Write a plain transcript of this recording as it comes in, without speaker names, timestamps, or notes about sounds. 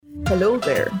Hello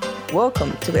there.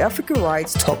 Welcome to the Africa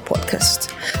Rights Talk podcast,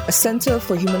 a Center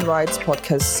for Human Rights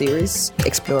podcast series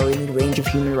exploring a range of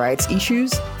human rights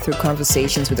issues through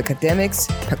conversations with academics,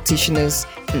 practitioners,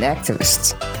 and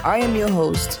activists. I am your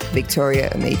host, Victoria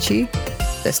Amechi.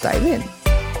 Let's dive in.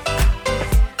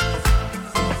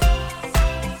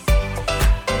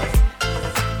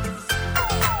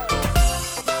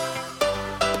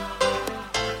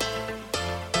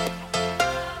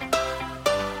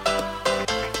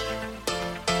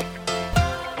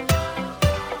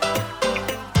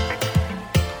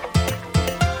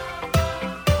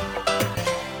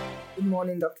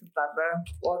 Dr. Dladla.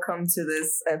 Welcome to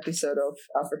this episode of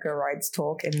Africa Rights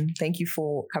Talk, and thank you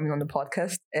for coming on the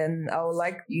podcast. And I would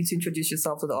like you to introduce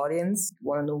yourself to the audience.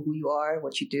 Want to know who you are,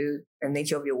 what you do, and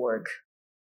nature of your work.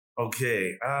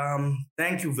 Okay.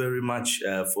 Thank you very much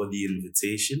for the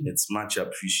invitation. It's much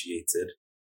appreciated.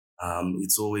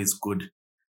 It's always good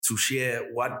to share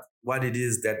what it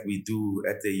is that we do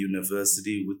at the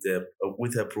university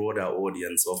with a broader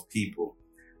audience of people.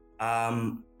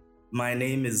 My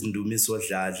name is Ndumiso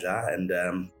Dladla,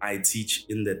 and I teach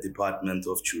in the Department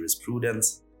of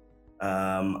Jurisprudence.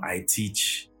 I'm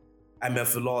a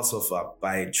philosopher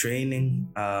by training,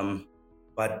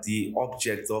 but the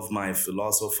object of my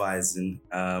philosophizing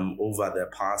over the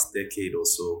past decade or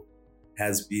so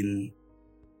has been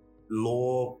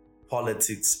law,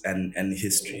 politics, and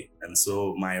history. And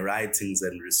so my writings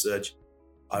and research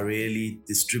are really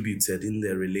distributed in the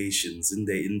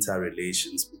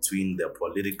interrelations between the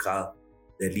political,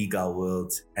 the legal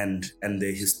world, and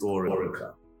the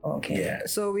historical. Okay. Yeah.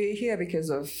 So we're here because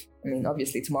of,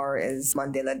 obviously tomorrow is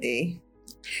Mandela Day.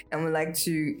 And we'd like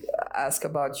to ask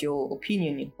about your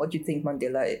opinion. What do you think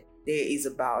Mandela Day is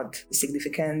about? The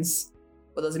significance?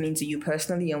 What does it mean to you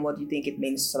personally? And what do you think it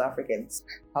means to South Africans?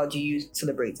 How do you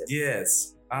celebrate it?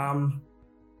 Yes.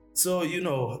 So,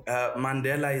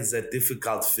 Mandela is a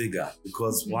difficult figure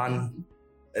because one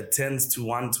tends to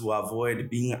want to avoid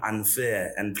being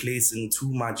unfair and placing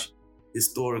too much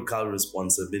historical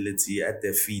responsibility at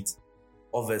the feet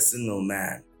of a single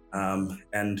man.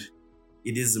 And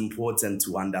it is important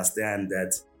to understand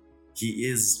that he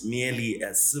is merely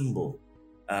a symbol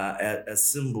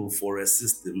for a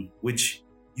system which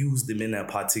used him in a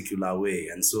particular way.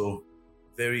 And so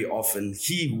very often,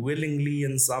 he willingly,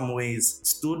 in some ways,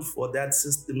 stood for that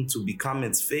system to become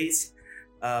its face.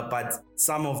 But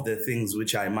some of the things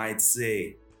which I might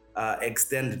say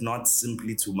extend not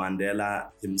simply to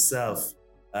Mandela himself,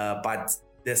 but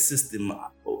the system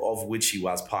of which he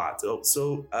was part.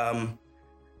 So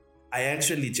I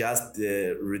actually just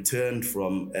returned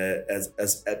from a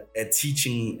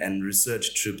teaching and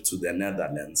research trip to the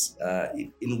Netherlands,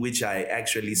 in which I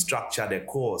actually structured a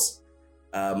course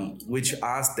which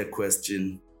asked the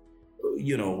question,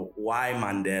 why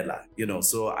Mandela?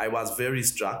 So I was very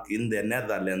struck in the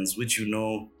Netherlands, which,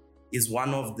 is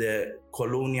one of the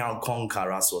colonial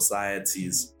conqueror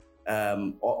societies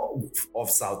of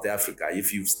South Africa.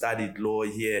 If you've studied law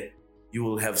here, you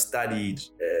will have studied,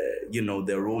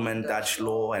 the Roman Dutch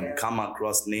law and come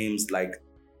across names like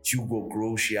Hugo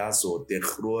Grotius or De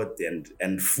Groot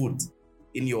and Foot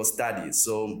in your studies.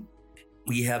 So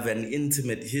we have an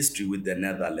intimate history with the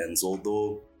Netherlands,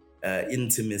 although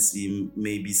intimacy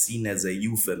may be seen as a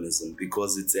euphemism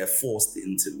because it's a forced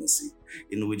intimacy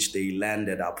in which they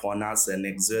landed upon us and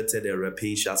exerted a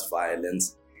rapacious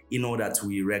violence in order to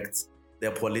erect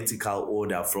the political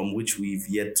order from which we've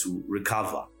yet to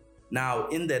recover. Now,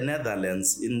 in the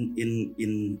Netherlands,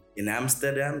 in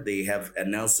Amsterdam, they have a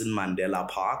Nelson Mandela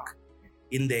Park.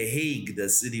 In The Hague, the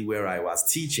city where I was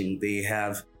teaching, they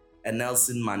have a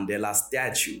Nelson Mandela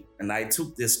statue. And I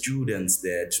took the students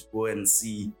there to go and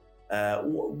see,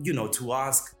 to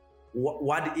ask,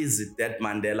 what is it that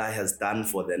Mandela has done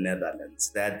for the Netherlands?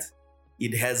 That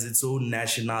it has its own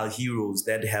national heroes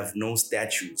that have no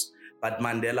statues. But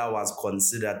Mandela was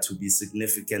considered to be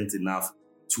significant enough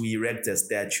to erect a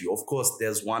statue. Of course,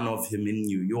 there's one of him in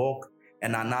New York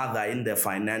and another in the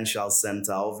financial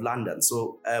center of London.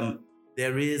 So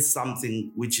there is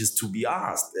something which is to be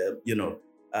asked,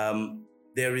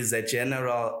 there is a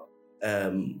general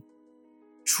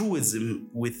truism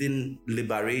within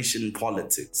liberation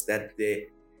politics that the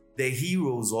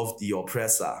heroes of the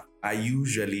oppressor are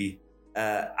usually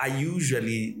not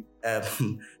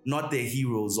the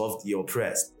heroes of the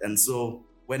oppressed. And so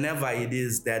whenever it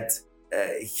is that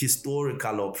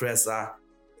historical oppressor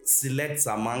selects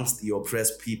amongst the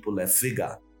oppressed people a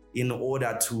figure in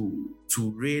order to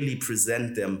really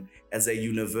present them as a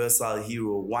universal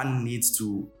hero, one needs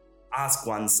to ask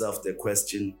oneself the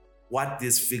question, what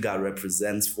this figure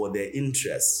represents for the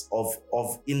interests of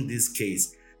in this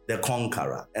case, the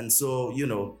conqueror. And so,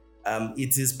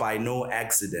 it is by no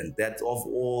accident that of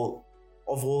all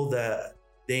the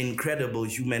incredible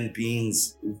human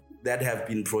beings that have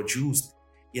been produced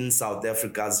in South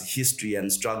Africa's history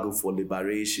and struggle for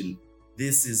liberation,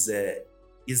 this is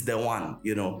the one,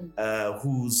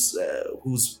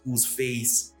 whose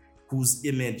face, whose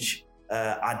image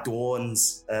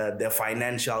adorns the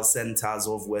financial centers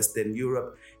of Western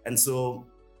Europe. And so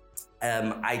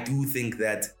I do think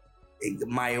that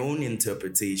my own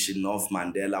interpretation of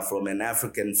Mandela from an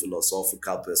African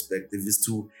philosophical perspective is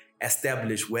to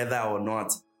establish whether or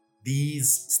not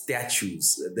these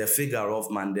statues, the figure of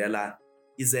Mandela,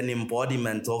 is an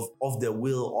embodiment of the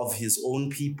will of his own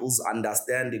people's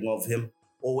understanding of him,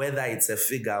 or whether it's a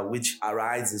figure which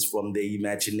arises from the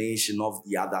imagination of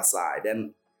the other side.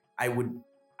 And I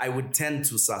would tend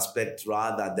to suspect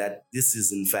rather that this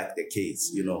is in fact the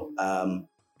case,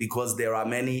 because there are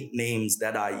many names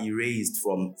that are erased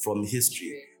from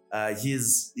history.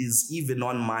 His even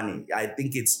on money. I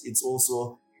think it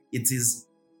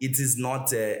is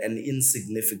not an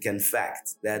insignificant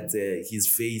fact that his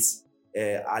face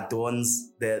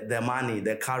adorns the money,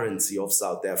 the currency of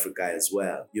South Africa as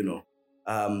well.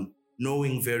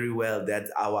 Knowing very well that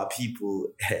our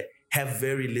people have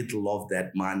very little of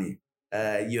that money.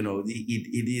 It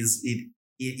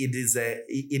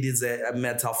is a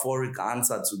metaphoric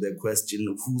answer to the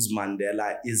question, whose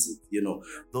Mandela is it?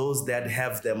 Those that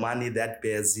have the money that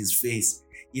bears his face,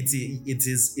 it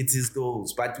is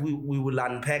those. But we will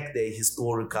unpack the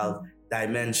historical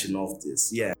dimension of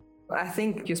this. Yeah. I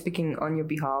think you're speaking on your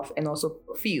behalf and also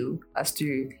feel as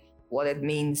to what it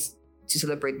means to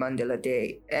celebrate Mandela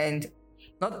Day. And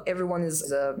not everyone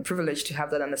is privileged to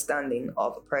have that understanding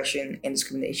of oppression and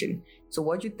discrimination. So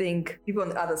what do you think people on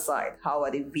the other side, how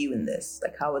are they viewing this?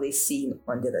 Like, how are they seeing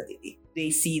Mandela Day? They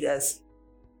see it as,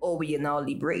 oh, we are now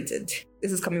liberated.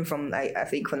 This is coming from, I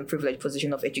think, from a privileged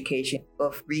position of education,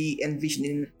 of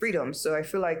re-envisioning freedom. So I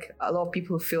feel like a lot of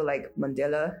people feel like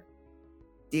Mandela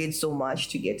did so much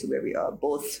to get to where we are,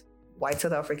 both white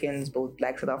South Africans, both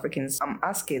black South Africans. I'm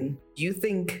asking, do you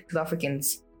think South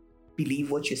Africans believe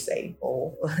what you say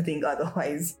or think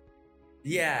otherwise?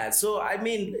 Yeah, so I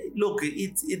mean, look,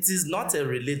 it is not a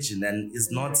religion and is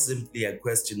not simply a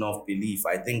question of belief.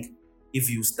 I think if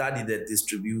you study the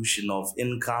distribution of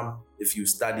income, if you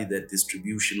study the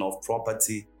distribution of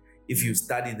property, if you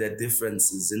study the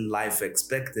differences in life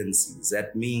expectancies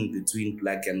that mean between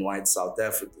black and white South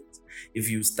Africans, if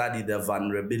you study the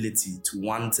vulnerability to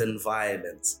wanton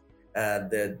violence,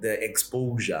 the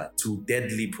exposure to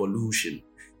deadly pollution,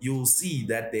 you'll see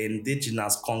that the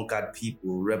indigenous conquered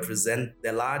people represent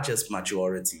the largest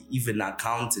majority, even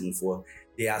accounting for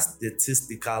their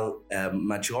statistical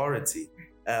majority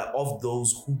of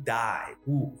those who die,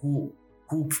 who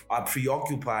are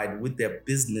preoccupied with the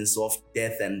business of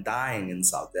death and dying in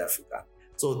South Africa.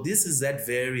 So this is that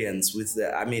variance with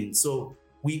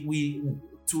we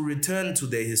to return to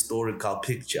the historical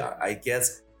picture, I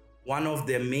guess one of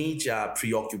the major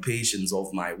preoccupations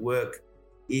of my work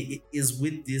is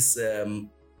with this,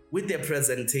 with the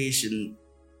presentation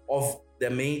of the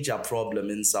major problem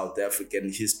in South African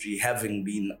history having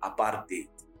been apartheid.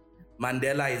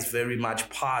 Mandela is very much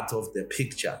part of the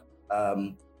picture.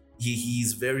 He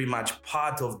is very much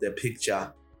part of the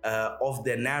picture of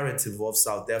the narrative of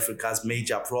South Africa's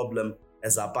major problem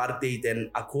as apartheid. And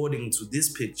according to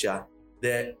this picture,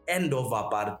 the end of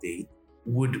apartheid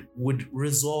would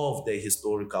resolve the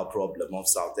historical problem of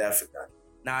South Africa.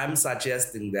 Now, I'm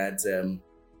suggesting that,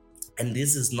 and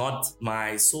this is not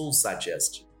my sole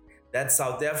suggestion, that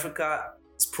South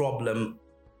Africa's problem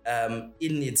in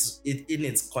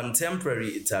its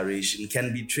contemporary iteration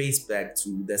can be traced back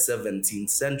to the 17th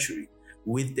century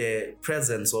with the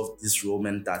presence of this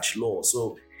Roman Dutch law.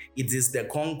 So it is the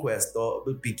conquest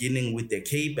beginning with the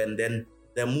Cape and then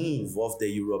the move of the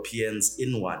Europeans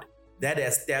inward that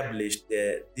established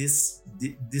this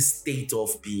state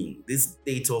of being. This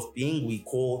state of being we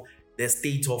call the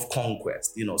state of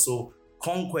conquest. So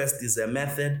conquest is a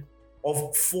method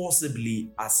of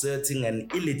forcibly asserting an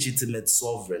illegitimate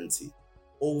sovereignty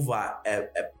over a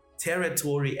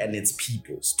territory and its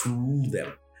peoples to rule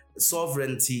them.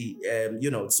 Sovereignty,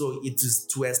 so it is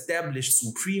to establish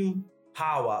supreme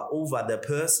power over the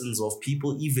persons of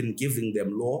people, even giving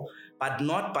them law, but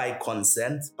not by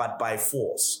consent, but by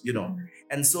force,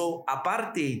 And so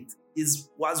apartheid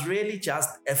was really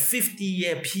just a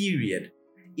 50-year period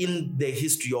in the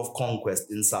history of conquest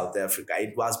in South Africa.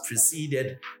 It was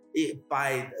preceded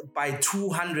by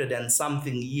 200 and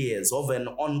something years of an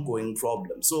ongoing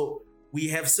problem. So we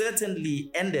have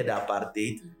certainly ended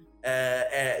apartheid,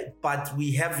 but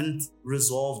we haven't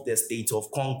resolved the state of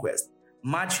conquest.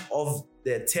 Much of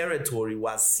the territory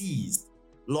was seized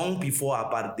long before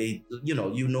apartheid. The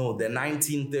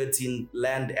 1913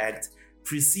 Land Act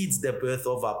precedes the birth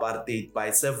of apartheid by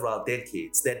several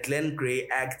decades. The Glenn Gray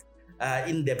Act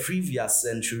in the previous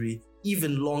century,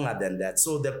 even longer than that.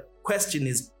 So the question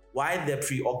is, why the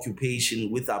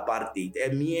preoccupation with apartheid? A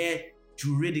mere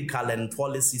juridical and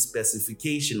policy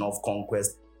specification of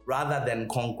conquest rather than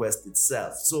conquest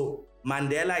itself. So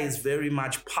Mandela is very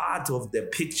much part of the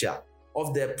picture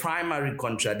of the primary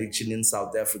contradiction in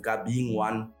South Africa being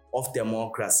one of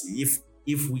democracy.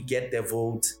 If we get the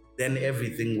vote, then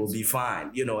everything will be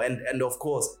fine, and of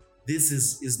course, this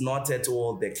is not at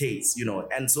all the case,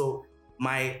 and so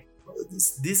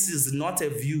this is not a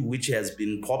view which has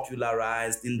been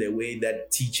popularized in the way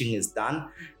that teaching is done,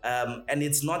 and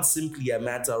it's not simply a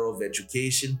matter of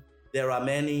education. There are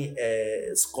many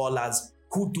scholars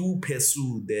who do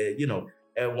pursue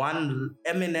one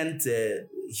eminent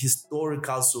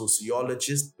historical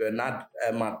sociologist, Bernard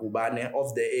Makubane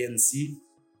of the ANC,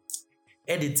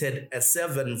 edited a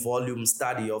 7-volume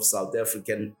study of South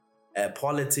African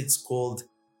politics called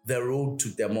The Road to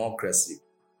Democracy.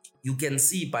 You can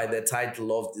see by the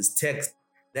title of this text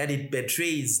that it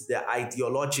betrays the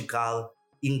ideological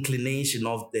inclination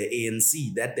of the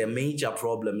ANC, that the major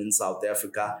problem in South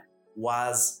Africa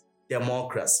was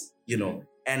democracy,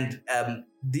 and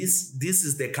this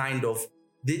is the kind of,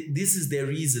 this is the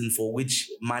reason for which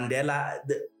Mandela,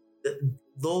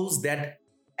 those that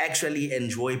actually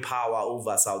enjoy power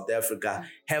over South Africa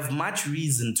have much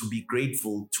reason to be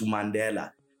grateful to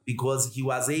Mandela, because he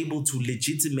was able to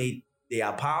legitimate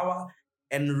their power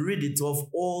and rid it of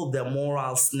all the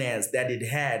moral snares that it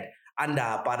had under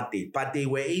apartheid. But they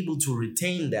were able to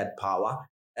retain that power,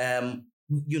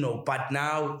 but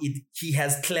now he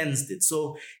has cleansed it.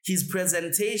 So his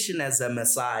presentation as a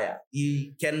messiah,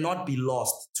 he cannot be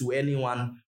lost to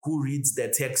anyone who reads the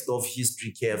text of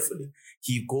history carefully.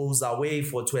 He goes away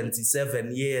for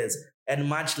 27 years, and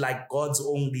much like God's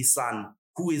only son,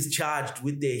 who is charged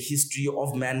with the history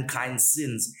of mankind's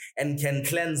sins and can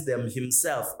cleanse them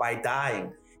himself by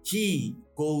dying, he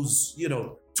goes,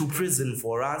 to prison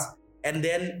for us, and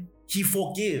then he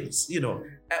forgives.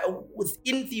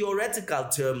 In theoretical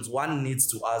terms, one needs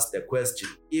to ask the question,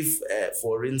 if,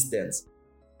 for instance,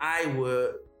 I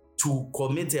were to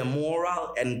commit a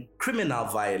moral and criminal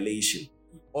violation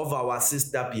of our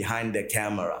sister behind the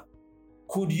camera,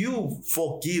 could you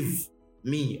forgive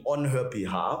me on her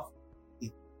behalf?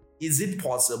 Is it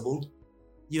possible?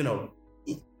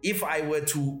 If I were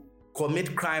to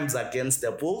commit crimes against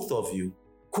the both of you,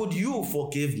 could you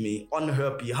forgive me on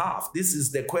her behalf? This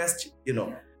is the question,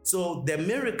 So the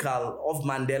miracle of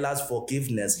Mandela's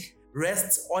forgiveness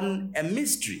rests on a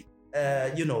mystery,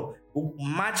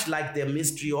 much like the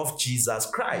mystery of Jesus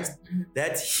Christ,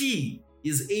 that he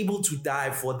is able to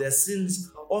die for the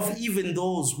sins of even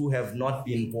those who have not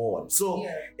been born. So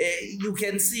you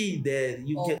can see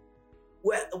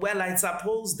I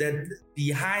suppose that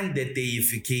behind the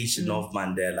deification of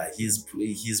Mandela,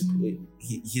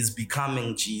 he's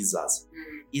becoming Jesus,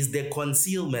 is the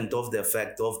concealment of the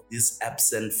fact of this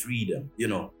absent freedom,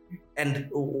 And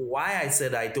why I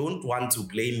said I don't want to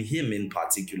blame him in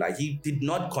particular. He did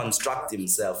not construct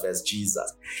himself as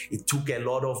Jesus. It took a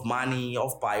lot of money,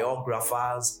 of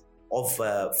biographers, of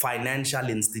financial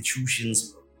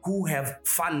institutions who have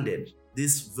funded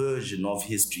this version of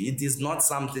history. It is not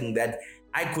something that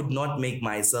I could not make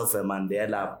myself a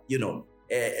Mandela.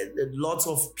 Lots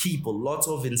of people, lots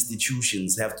of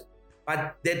institutions have to.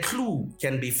 But the clue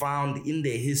can be found in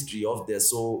the history of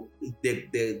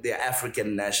the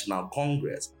African National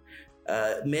Congress.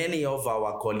 Many of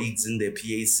our colleagues in the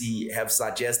PAC have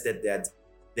suggested that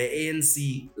the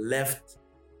ANC left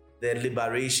the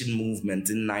liberation movement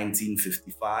in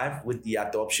 1955 with the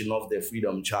adoption of the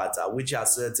Freedom Charter, which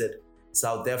asserted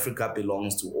South Africa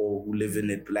belongs to all who live in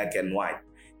it, black and white.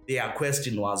 Their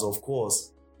question was, of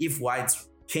course, if whites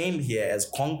came here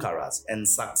as conquerors and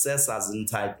successors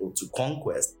entitled to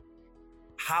conquest,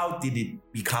 how did it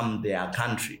become their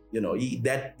country?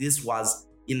 That this was,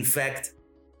 in fact,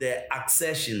 the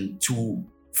accession to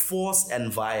force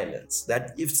and violence.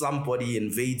 That if somebody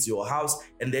invades your house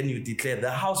and then you declare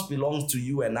the house belongs to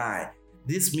you and I,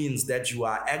 this means that you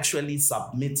are actually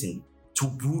submitting to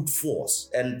brute force,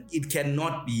 and it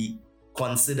cannot be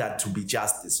considered to be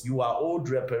justice. You are owed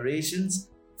reparations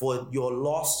for your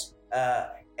loss,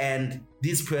 and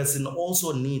this person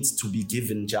also needs to be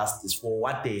given justice for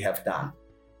what they have done.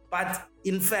 But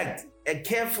in fact, a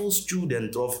careful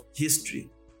student of history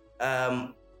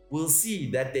will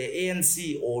see that the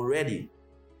ANC already,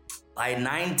 by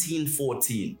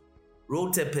 1914,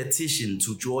 wrote a petition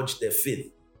to George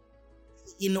V,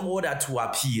 in order to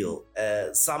appeal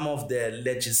some of the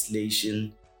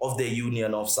legislation of the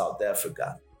Union of South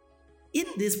Africa. In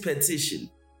this petition,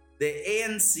 the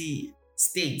ANC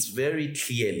states very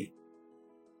clearly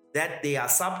that they are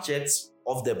subjects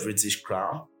of the British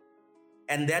Crown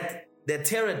and that the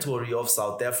territory of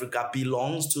South Africa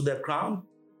belongs to the Crown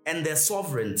and the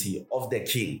sovereignty of the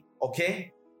King,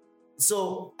 okay?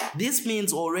 So this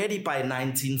means already by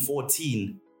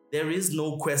 1914, there is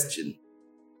no question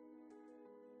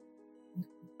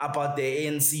about the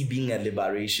ANC being a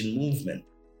liberation movement.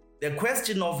 The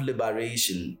question of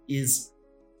liberation is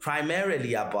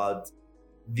primarily about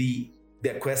the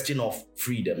question of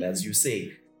freedom, as you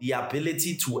say, the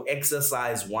ability to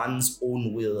exercise one's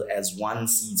own will as one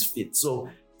sees fit. So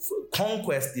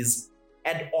conquest is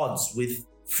at odds with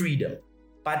freedom.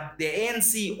 But the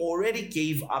ANC already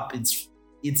gave up its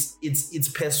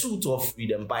pursuit of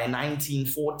freedom by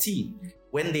 1914,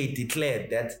 when they declared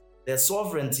that the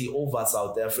sovereignty over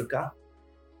South Africa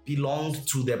belonged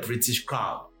to the British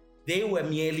Crown. They were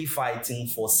merely fighting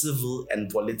for civil and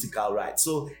political rights.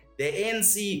 So the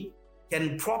ANC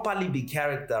can properly be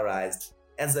characterized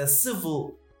as a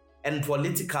civil and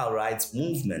political rights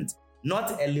movement,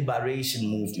 not a liberation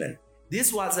movement.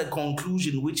 This was a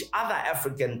conclusion which other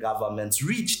African governments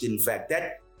reached, in fact,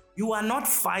 that you are not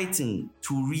fighting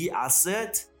to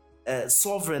reassert a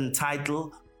sovereign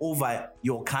title over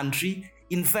your country.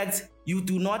 In fact, you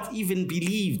do not even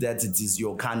believe that it is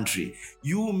your country.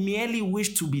 You merely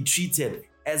wish to be treated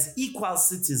as equal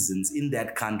citizens in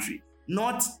that country,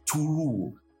 not to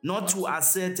rule, not to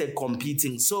assert a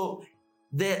competing. So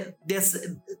the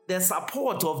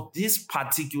support of this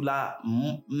particular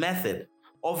method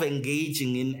of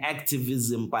engaging in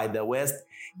activism by the West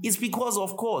is because,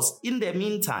 of course, in the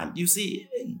meantime, you see,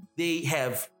 they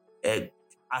have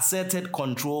asserted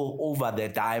control over the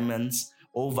diamonds,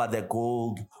 over the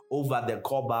gold, over the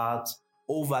cobalt,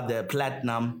 over the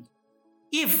platinum.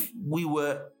 If we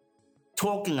were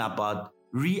talking about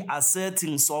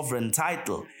reasserting sovereign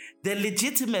title, the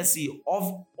legitimacy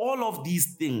of all of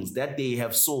these things that they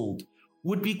have sold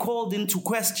would be called into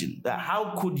question. That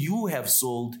how could you have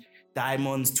sold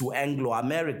diamonds to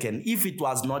Anglo-American if it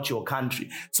was not your country?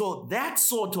 So that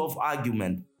sort of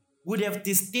argument would have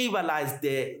destabilized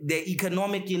the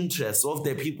economic interests of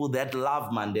the people that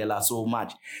love Mandela so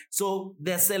much. So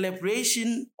the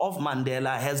celebration of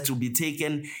Mandela has to be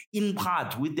taken in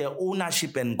part with the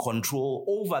ownership and control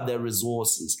over the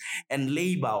resources and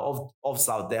labor of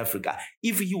South Africa.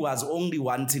 If he was only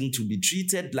wanting to be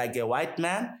treated like a white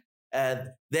man,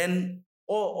 then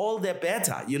all the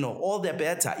better, all the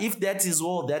better. If that is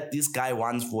all that this guy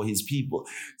wants for his people.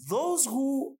 Those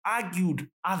who argued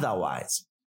otherwise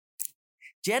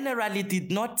generally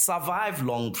did not survive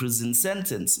long prison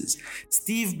sentences.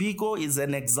 Steve Biko is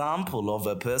an example of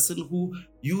a person who,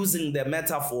 using the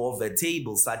metaphor of a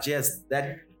table, suggests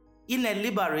that in a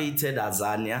liberated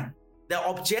Azania, the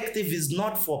objective is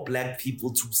not for black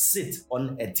people to sit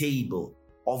on a table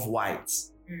of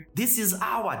whites. This is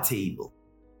our table.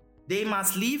 They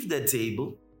must leave the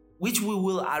table, which we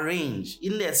will arrange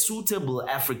in the suitable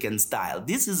African style.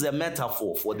 This is a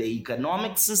metaphor for the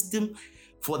economic system,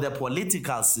 for the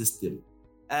political system,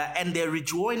 and the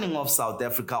rejoining of South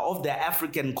Africa, of the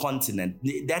African continent,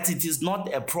 that it is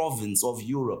not a province of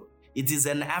Europe. It is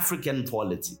an African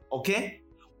polity, okay?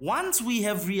 Once we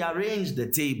have rearranged the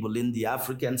table in the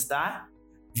African style,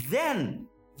 then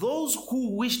those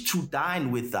who wish to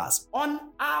dine with us on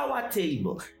our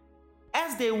table,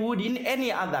 as they would in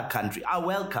any other country, are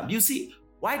welcome. You see,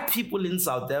 white people in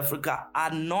South Africa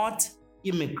are not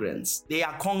immigrants. They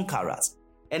are conquerors.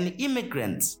 An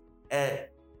immigrant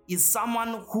is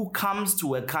someone who comes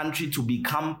to a country to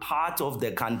become part of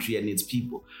the country and its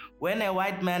people. When a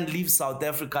white man leaves South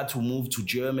Africa to move to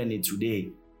Germany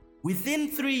today, within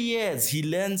 3 years, he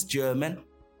learns German,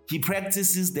 he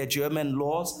practices the German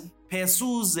laws,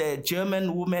 pursues a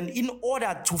German woman in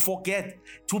order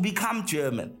to become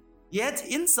German. Yet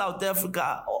in South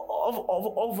Africa,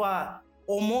 over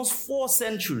almost 4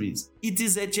 centuries, it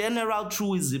is a general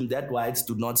truism that whites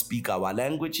do not speak our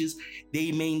languages.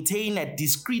 They maintain a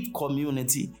discrete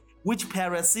community which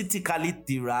parasitically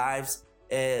derives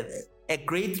a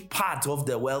great part of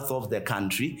the wealth of the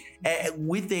country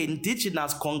with the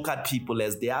indigenous conquered people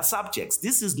as their subjects.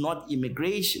 This is not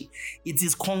immigration, it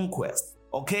is conquest,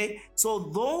 okay?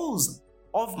 So those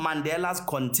of Mandela's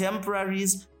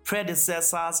contemporaries,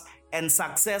 predecessors, and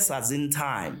successors in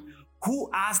time who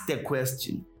asked the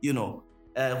question,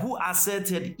 who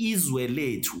asserted Izwe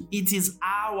Lethu, it is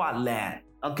our land,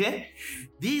 okay?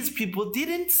 These people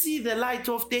didn't see the light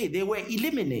of day. They were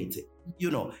eliminated.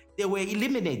 they were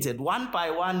eliminated one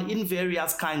by one in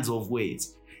various kinds of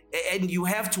ways. And you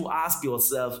have to ask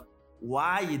yourself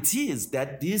why it is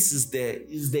that this is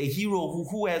the hero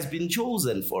who has been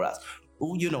chosen for us.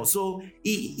 So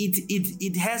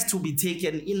it has to be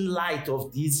taken in light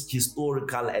of these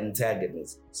historical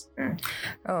antagonisms.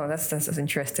 Oh, that's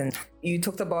interesting. You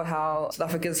talked about how South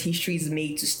Africa's history is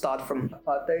made to start from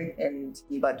apartheid,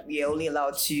 but we are only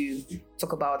allowed to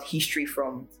talk about history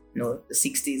from the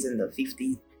 60s and the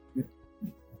 50s.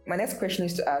 My next question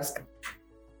is to ask,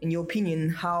 in your opinion,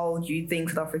 how do you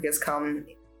think South Africa has come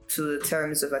to the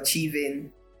terms of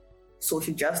achieving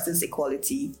social justice,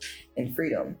 equality, and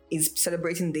freedom? Is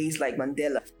celebrating days like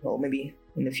Mandela, or maybe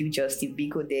in the future, Steve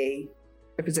Biko Day,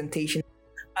 representation?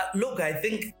 Look, I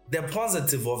think the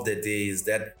positive of the day is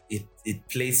that it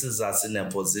places us in a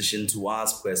position to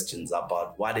ask questions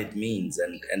about what it means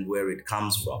and where it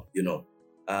comes from,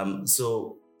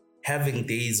 So having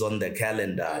days on the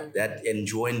calendar that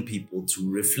enjoin people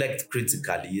to reflect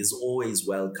critically is always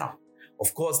welcome.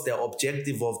 Of course, the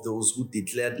objective of those who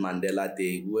declared Mandela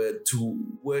Day were to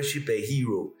worship a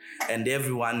hero, and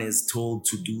everyone is told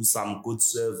to do some good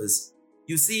service.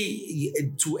 You see,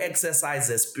 to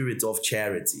exercise a spirit of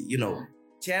charity.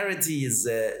 Charity is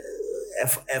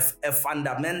a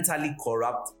fundamentally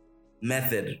corrupt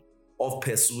method of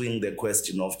pursuing the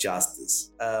question of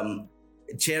justice.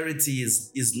 Charity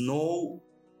is no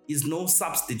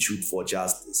substitute for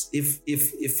justice.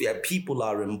 If people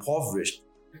are impoverished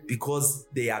because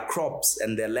their crops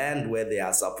and the land where they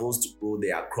are supposed to grow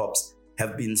their crops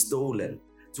have been stolen,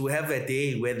 to have a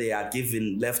day where they are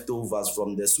given leftovers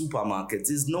from the supermarkets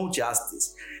is no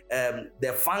justice.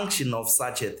 The function of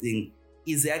such a thing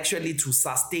is actually to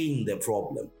sustain the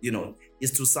problem,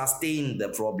 is to sustain the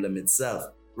problem itself,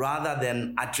 rather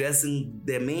than addressing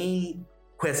the main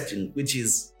question, which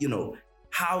is,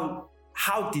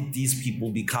 how did these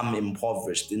people become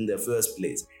impoverished in the first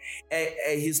place?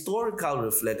 A historical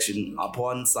reflection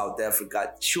upon South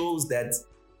Africa shows that,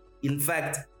 in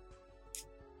fact,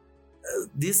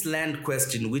 this land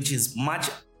question, which is much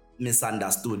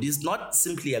misunderstood, is not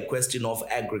simply a question of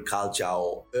agriculture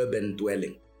or urban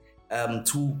dwelling.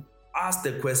 To ask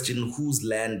the question, whose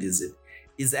land is it,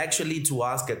 is actually to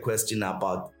ask a question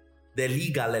about the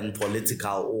legal and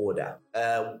political order,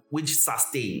 which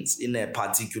sustains in a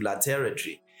particular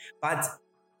territory. But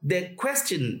the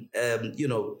question,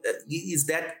 is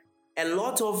that a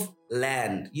lot of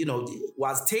land,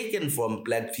 was taken from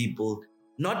Black people,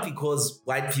 not because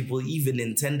white people even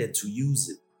intended to use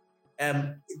it.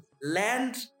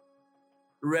 Land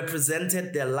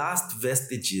represented the last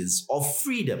vestiges of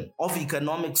freedom, of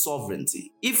economic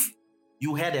sovereignty. If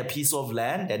you had a piece of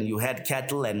land and you had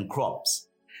cattle and crops,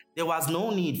 there was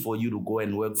no need for you to go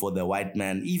and work for the white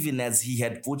man, even as he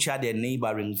had butchered a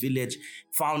neighboring village,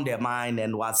 found a mine,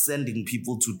 and was sending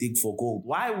people to dig for gold.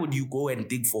 Why would you go and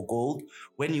dig for gold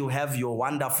when you have your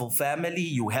wonderful family,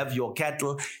 you have your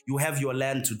cattle, you have your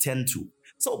land to tend to?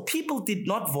 So people did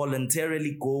not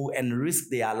voluntarily go and risk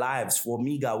their lives for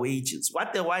meager wages.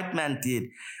 What the white man did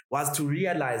was to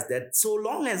realize that so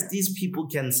long as these people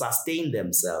can sustain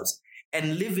themselves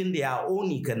and live in their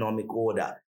own economic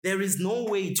order, there is no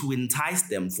way to entice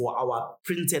them for our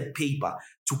printed paper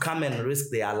to come and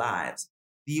risk their lives.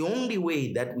 The only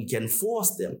way that we can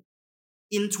force them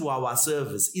into our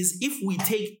service is if we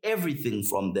take everything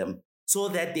from them so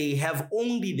that they have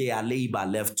only their labor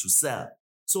left to sell.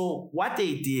 So what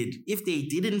they did, if they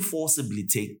didn't forcibly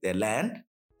take their land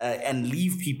and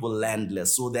leave people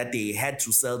landless so that they had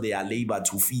to sell their labor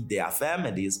to feed their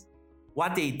families,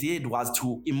 what they did was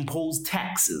to impose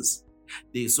taxes.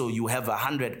 So you have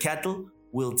 100 cattle,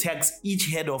 we'll tax each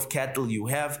head of cattle you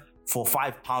have for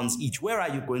 £5 each. Where are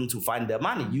you going to find the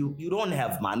money? You don't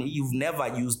have money. You've never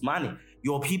used money.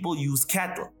 Your people use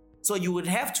cattle. So you would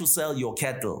have to sell your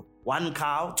cattle, one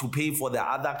cow to pay for the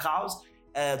other cows,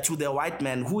 to the white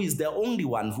man, who is the only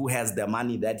one who has the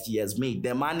money that he has made,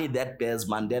 the money that bears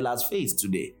Mandela's face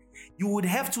today. You would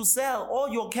have to sell all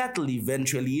your cattle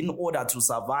eventually in order to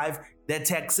survive the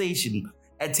taxation,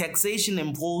 a taxation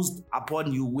imposed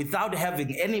upon you without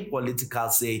having any political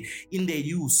say in the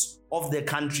use of the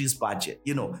country's budget.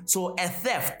 So a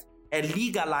theft, a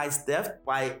legalized theft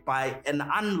by an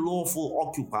unlawful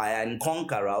occupier and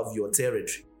conqueror of your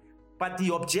territory. But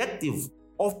the objective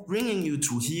of bringing you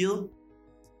to heel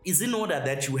is in order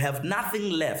that you have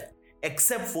nothing left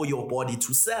except for your body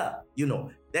to sell,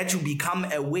 that you become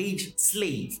a wage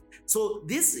slave. So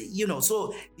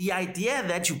so the idea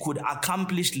that you could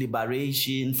accomplish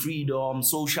liberation, freedom,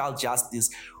 social justice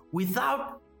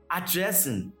without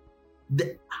addressing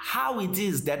how it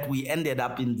is that we ended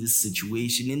up in this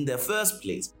situation in the first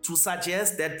place, to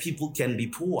suggest that people can be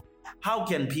poor. How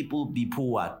can people be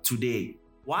poor today?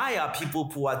 Why are people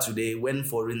poor today when,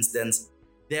 for instance,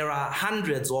 there are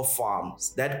hundreds of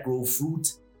farms that grow fruit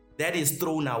that is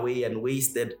thrown away and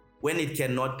wasted when it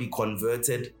cannot be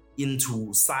converted into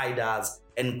ciders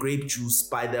and grape juice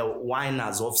by the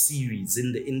wineries of Ceres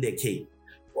in the Cape?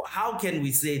 How can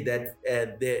we say that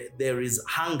there is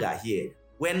hunger here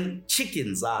when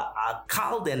chickens are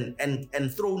culled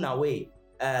and thrown away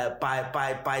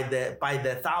by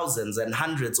the thousands and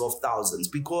hundreds of thousands?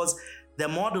 Because the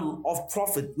model of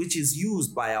profit which is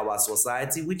used by our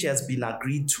society, which has been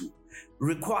agreed to,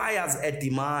 requires a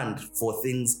demand for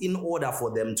things in order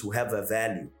for them to have a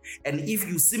value. And if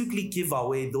you simply give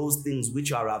away those things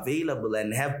which are available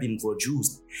and have been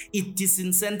produced, it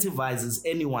disincentivizes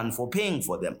anyone for paying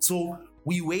for them. So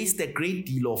we waste a great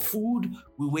deal of food,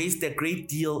 we waste a great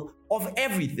deal of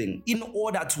everything in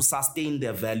order to sustain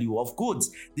the value of goods.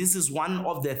 This is one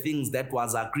of the things that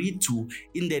was agreed to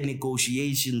in the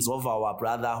negotiations of our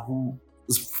brother who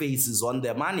faces on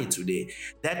the money today,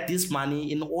 that this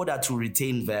money, in order to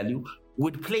retain value,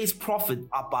 would place profit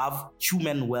above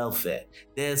human welfare.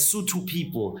 The Sotho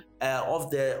people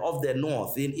of the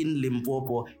north in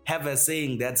Limpopo have a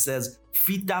saying that says,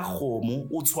 "Fita kgomo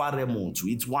o tshware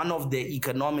motho." It's one of the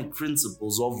economic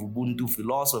principles of Ubuntu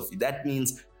philosophy. That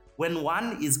means when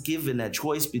one is given a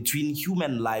choice between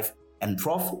human life and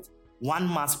profit, one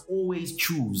must always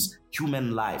choose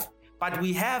human life. But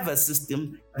we have a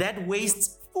system that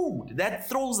wastes food, that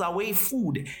throws away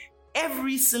food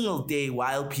every single day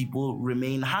while people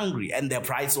remain hungry, and the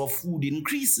price of food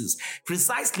increases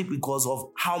precisely because of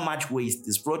how much waste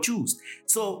is produced.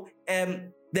 So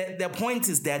the point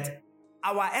is that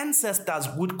our ancestors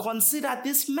would consider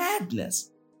this madness.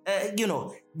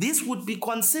 This would be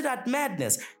considered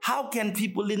madness. How can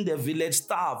people in the village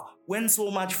starve when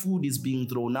so much food is being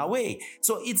thrown away?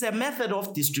 So it's a method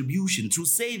of distribution. To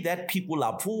say that people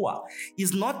are poor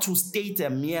is not to state a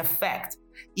mere fact.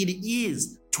 It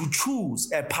is to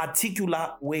choose a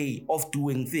particular way of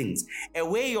doing things, a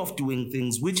way of doing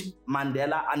things which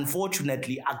Mandela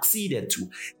unfortunately acceded to.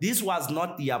 This was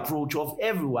not the approach of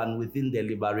everyone within the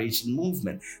liberation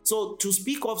movement. So to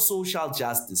speak of social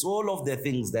justice, all of the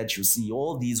things that you see,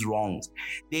 all these wrongs,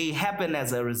 they happen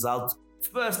as a result,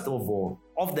 first of all,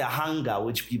 of the hunger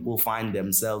which people find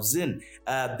themselves in.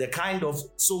 The kind of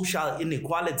social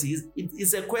inequality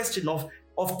is a question of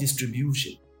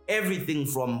distribution. Everything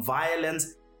from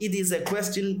violence, it is a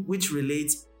question which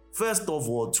relates, first of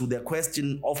all, to the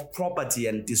question of property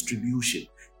and distribution,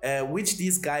 which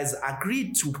these guys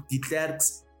agreed to. De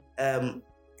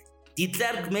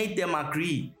Klerk made them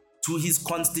agree to his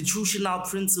constitutional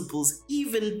principles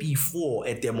even before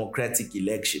a democratic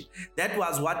election. That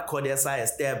was what CODESA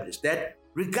established, that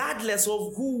regardless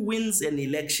of who wins an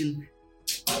election,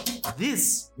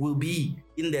 this will be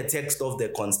in the text of the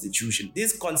constitution.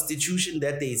 This constitution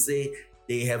that they say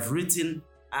they have written,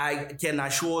 I can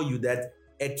assure you that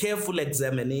a careful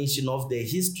examination of the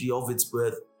history of its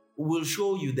birth will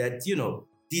show you that,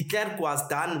 de Klerk was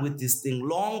done with this thing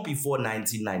long before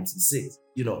 1996,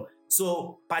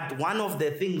 So, but one of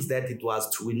the things that it was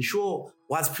to ensure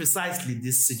was precisely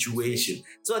this situation.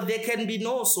 So there can be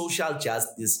no social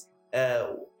justice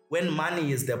when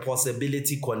money is the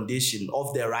possibility condition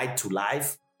of the right to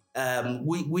life,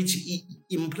 which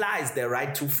implies the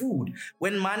right to food.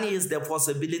 When money is the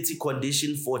possibility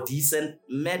condition for decent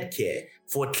medcare,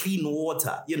 for clean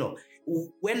water,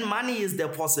 when money is the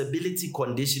possibility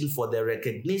condition for the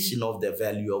recognition of the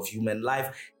value of human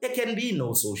life, there can be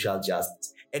no social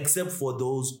justice, except for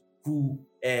those who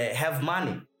have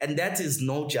money. And that is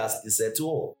no justice at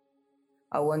all.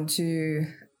 I want to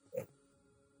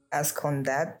ask on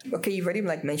that. Okay, you've already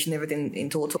mentioned everything in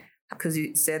total, because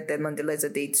you said that Mandela is a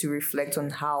day to reflect on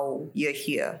how you're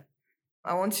here.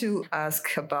 I want to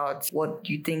ask about what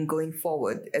you think going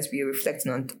forward as we are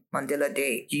reflecting on Mandela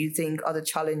Day. Do you think other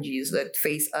challenges that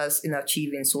face us in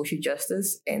achieving social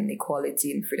justice and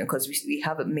equality and freedom? Because we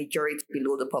have a majority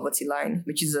below the poverty line,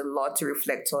 which is a lot to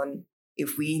reflect on.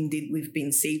 If we've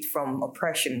been saved from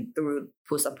oppression through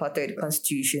post-apartheid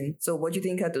constitution. So what do you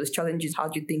think are those challenges? How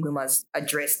do you think we must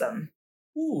address them?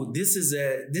 Ooh, this is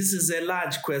a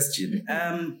large question.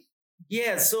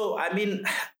 So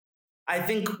I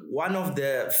think one of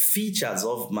the features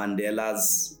of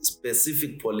Mandela's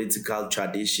specific political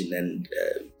tradition, and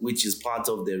which is part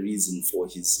of the reason for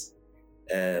his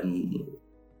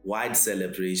wide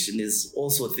celebration, is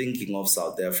also thinking of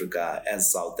South Africa as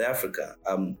South Africa.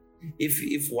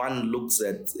 If one looks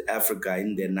at Africa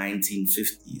in the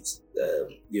 1950s,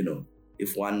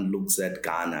 if one looks at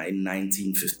Ghana in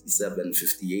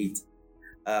 1957-58.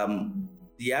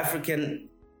 The African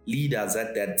leaders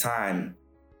at that time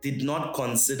did not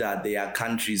consider their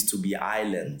countries to be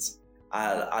islands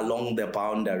along the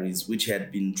boundaries which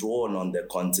had been drawn on the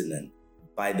continent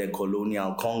by the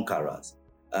colonial conquerors.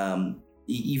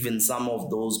 Even some of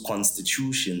those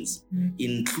constitutions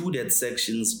included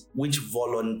sections which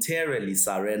voluntarily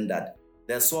surrendered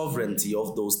the sovereignty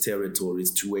of those territories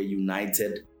to a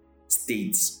United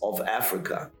States of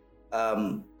Africa.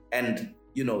 And,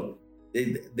 you know,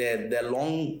 the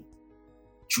long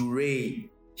durée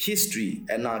history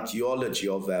and archaeology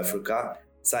of Africa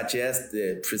suggests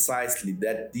precisely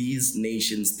that these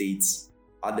nation states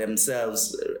are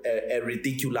themselves a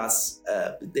ridiculous,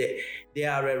 they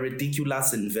are a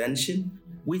ridiculous invention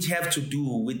which have to do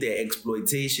with the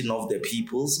exploitation of the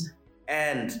peoples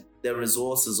and the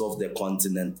resources of the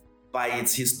continent by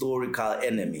its historical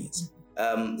enemies.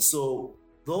 So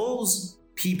those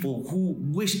people who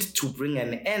wished to bring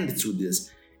an end to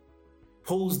this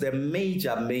posed a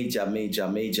major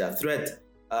threat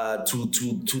to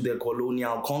the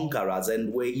colonial conquerors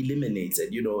and were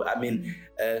eliminated. You know, I mean,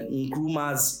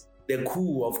 Nkrumah's the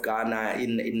coup of Ghana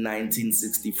in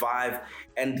 1965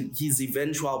 and his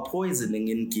eventual poisoning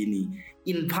in Guinea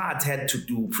in part had to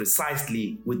do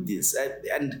precisely with this.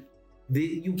 And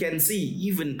you can see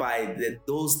even by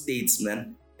those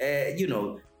statesmen, you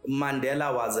know,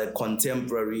 Mandela was a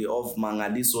contemporary of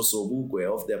Mangaliso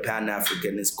Sobukwe of the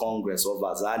Pan-Africanist Congress of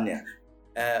Azania.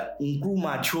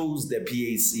 Nkrumah chose the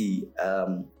PAC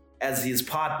as his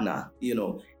partner, you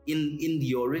know, in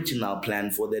the original plan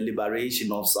for the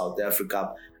liberation of South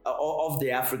Africa, of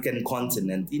the African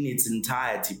continent in its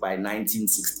entirety by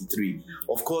 1963.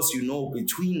 Of course, you know,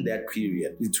 between that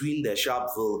period, between the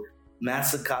Sharpeville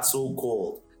massacre,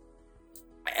 so-called,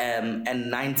 and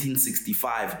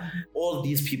 1965, all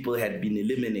these people had been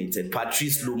eliminated.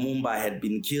 Patrice Lumumba had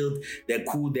been killed. The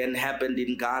coup then happened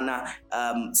in Ghana.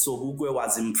 Sobukwe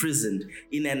was imprisoned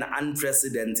in an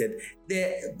unprecedented.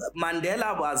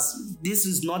 Mandela was, this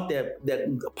is not the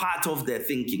part of the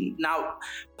thinking. Now,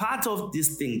 part of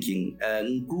this thinking,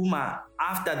 Nkrumah,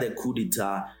 after the coup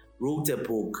d'etat, wrote a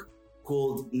book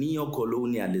called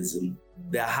Neo-Colonialism,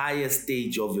 the highest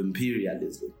stage of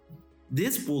imperialism.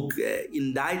 This book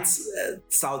indicts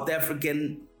South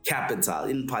African capital,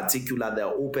 in particular the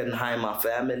Oppenheimer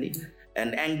family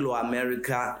and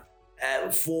Anglo-America,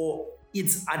 for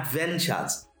its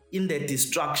adventures in the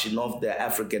destruction of the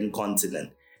African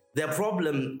continent. The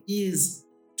problem is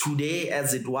today,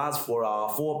 as it was for our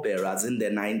forebears in the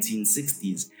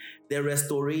 1960s, the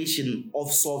restoration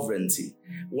of sovereignty.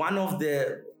 One of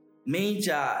the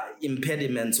major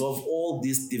impediments of all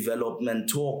this development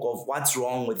talk of what's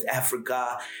wrong with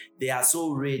Africa, they are so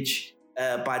rich,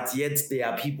 but yet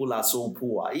their people are so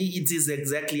poor. It is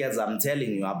exactly as I'm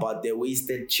telling you about the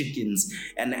wasted chickens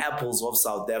and apples of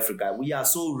South Africa. We are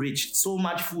so rich, so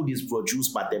much food is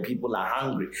produced, but the people are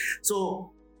hungry.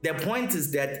 So the point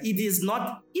is that it is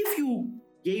not, if you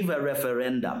gave a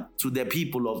referendum to the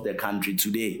people of the country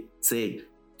today, say,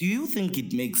 do you think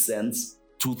it makes sense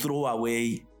to throw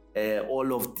away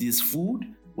all of this food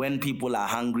when people are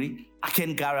hungry? I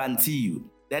can guarantee you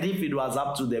that if it was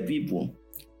up to the people,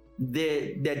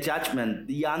 the judgment,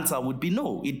 the answer would be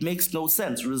no. It makes no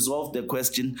sense. Resolve the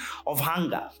question of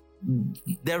hunger.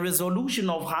 The resolution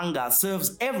of hunger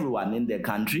serves everyone in the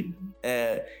country,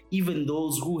 even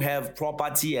those who have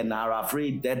property and are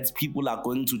afraid that people are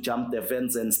going to jump the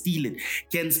fence and steal it,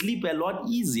 can sleep a lot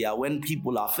easier when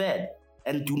people are fed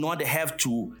and do not have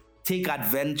to take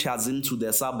adventures into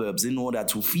the suburbs in order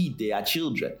to feed their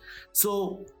children.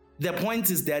 So the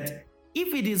point is that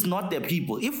if it is not the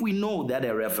people, if we know that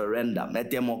a referendum, a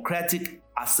democratic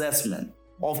assessment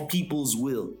of people's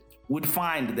will would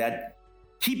find that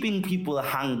keeping people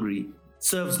hungry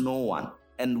serves no one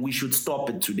and we should stop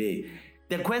it today.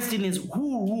 The question is,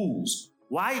 who rules?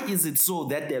 Why is it so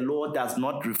that the law does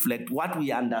not reflect what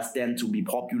we understand to be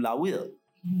popular will?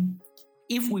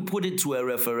 If we put it to a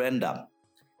referendum,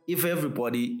 if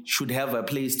everybody should have a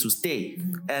place to stay,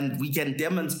 and we can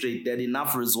demonstrate that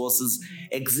enough resources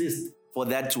exist for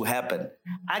that to happen,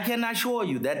 I can assure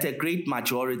you that a great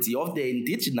majority of the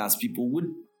indigenous people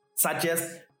would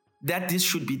suggest that this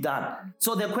should be done.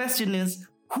 So the question is,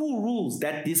 who rules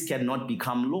that this cannot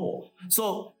become law?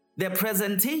 So the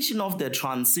presentation of the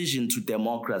transition to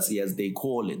democracy, as they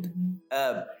call it,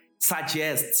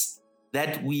 suggests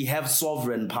that we have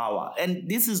sovereign power. And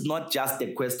this is not just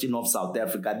a question of South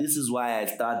Africa. This is why I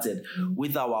started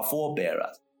with our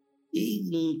forebears.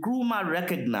 Nkrumah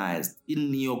recognized in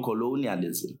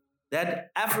neo-colonialism that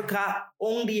Africa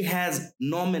only has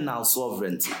nominal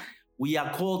sovereignty. We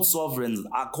are called sovereigns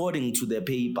according to the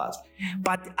papers.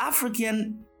 But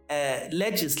African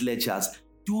legislatures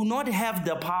do not have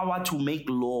the power to make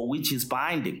law which is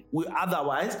binding.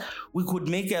 Otherwise, we could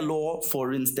make a law,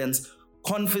 for instance,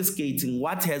 confiscating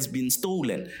what has been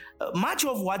stolen. Much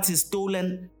of what is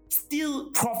stolen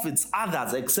still profits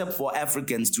others except for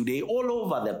Africans today all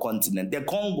over the continent. The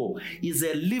Congo is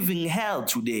a living hell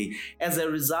today as a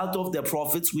result of the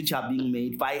profits which are being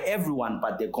made by everyone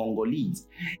but the Congolese.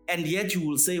 And yet you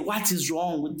will say, what is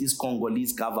wrong with this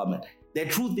Congolese government? The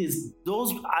truth is,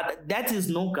 that is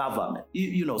no government.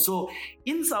 So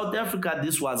in South Africa,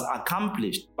 this was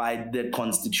accomplished by the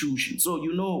constitution. So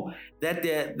you know that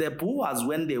the Boers,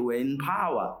 when they were in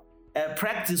power,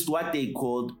 practiced what they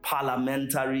called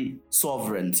parliamentary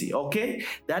sovereignty, okay?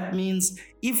 That means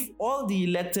if all the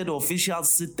elected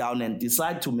officials sit down and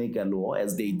decide to make a law,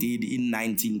 as they did in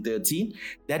 1913,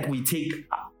 that we take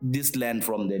this land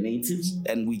from the natives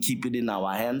and we keep it in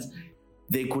our hands,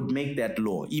 they could make that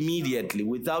law immediately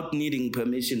without needing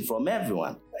permission from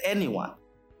anyone.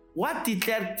 What de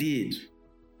Klerk did,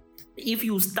 if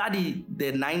you study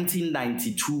the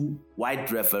 1992 white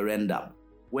referendum,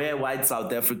 where white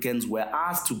South Africans were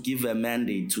asked to give a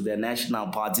mandate to the National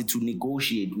Party to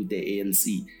negotiate with the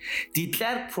ANC, de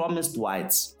Klerk promised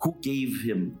whites who gave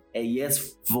him a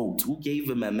yes vote, who gave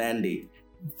him a mandate,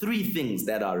 3 things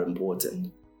that are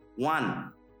important.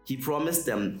 1, he promised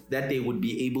them that they would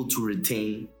be able to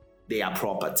retain their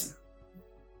property.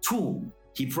 2,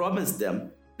 he promised them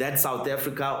that South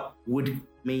Africa would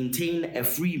maintain a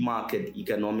free market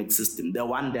economic system, the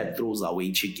one that throws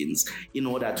away chickens in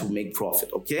order to make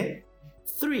profit, okay?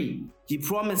 3, he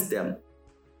promised them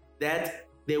that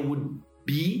there would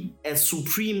be a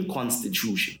supreme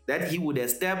constitution, that he would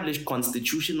establish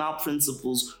constitutional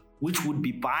principles which would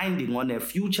be binding on a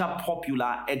future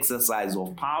popular exercise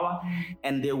of power,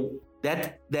 and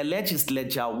that the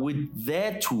legislature would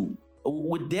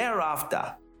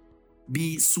thereafter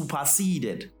be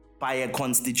superseded by a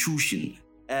constitution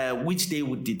which they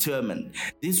would determine.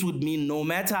 This would mean no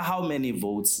matter how many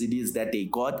votes it is that they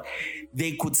got,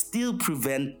 they could still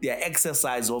prevent the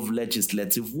exercise of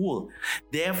legislative will.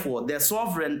 Therefore, the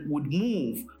sovereign would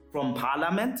move from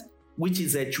parliament, which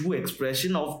is a true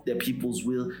expression of the people's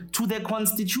will, to the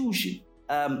constitution.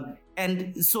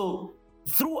 And so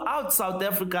throughout South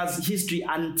Africa's history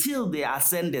until the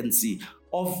ascendancy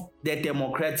of the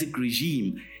democratic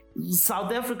regime,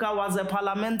 South Africa was a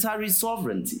parliamentary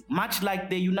sovereignty, much like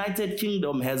the United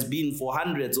Kingdom has been for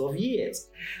hundreds of years.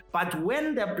 But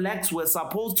when the blacks were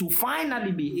supposed to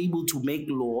finally be able to make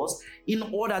laws in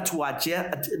order to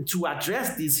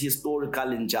address these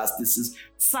historical injustices,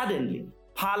 suddenly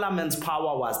Parliament's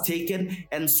power was taken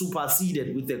and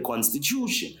superseded with the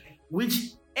constitution, which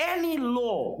any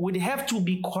law would have to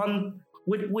be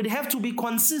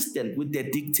consistent with the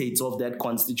dictates of that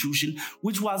constitution,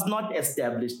 which was not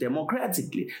established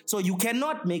democratically. So you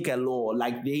cannot make a law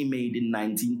like they made in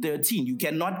 1913. You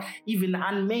cannot even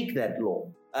unmake that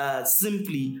law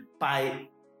simply by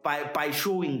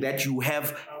showing that you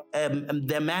have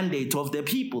the mandate of the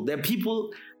people. The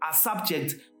people are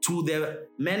subject to the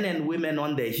men and women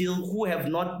on the hill who have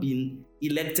not been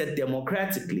elected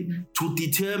democratically to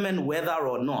determine whether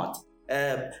or not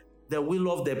the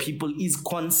will of the people is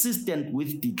consistent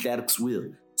with de Klerk's will.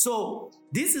 So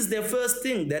this is the first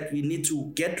thing that we need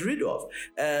to get rid of,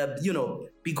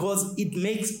 because it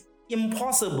makes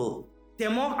impossible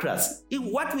democracy.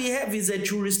 What we have is a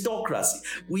juristocracy.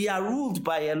 We are ruled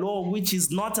by a law which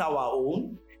is not our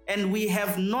own, and we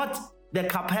have not the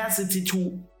capacity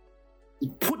to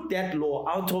put that law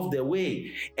out of the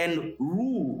way and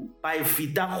rule by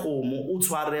fita homo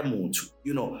utware mutu.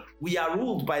 We are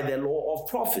ruled by the law of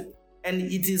profit, and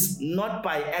it is not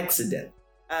by accident.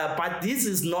 But this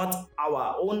is not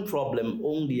our own problem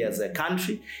only as a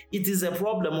country. It is a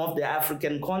problem of the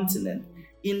African continent.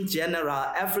 In general,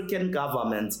 African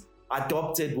governments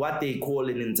adopted what they call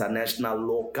in international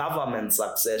law government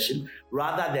succession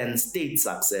rather than state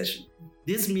succession.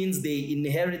 This means they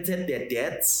inherited the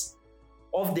debts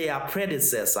of their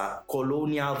predecessor,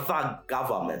 colonial thug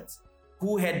governments,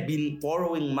 who had been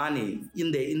borrowing money,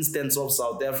 in the instance of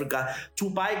South Africa, to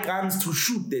buy guns to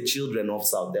shoot the children of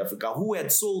South Africa, who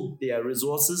had sold their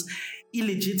resources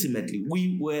illegitimately.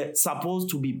 We were supposed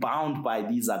to be bound by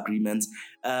these agreements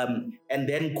and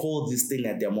then call this thing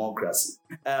a democracy.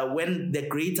 When the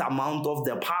great amount of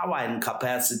the power and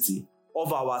capacity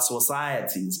of our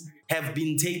societies have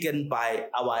been taken by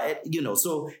our,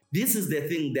 so this is the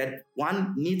thing that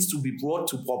one needs to be brought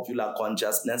to popular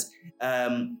consciousness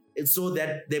so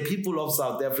that the people of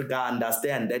South Africa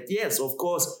understand that, yes, of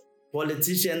course,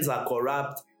 politicians are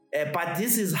corrupt, but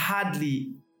this is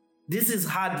hardly this is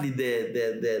hardly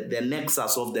the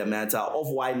nexus of the matter of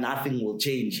why nothing will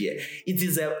change here. It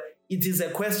is a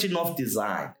question of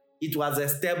design. It was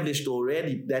established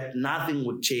already that nothing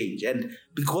would change. And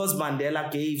because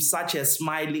Mandela gave such a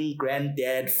smiling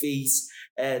granddad face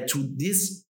to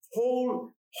this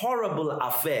whole horrible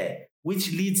affair,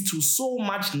 which leads to so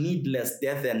much needless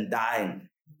death and dying,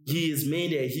 he is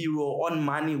made a hero on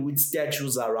money with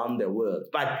statues around the world.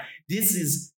 But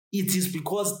it is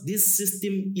because this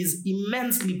system is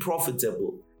immensely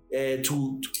profitable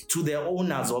to the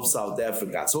owners of South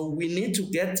Africa. So we need to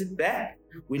get it back.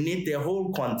 We need the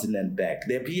whole continent back.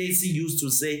 The PAC used to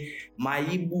say,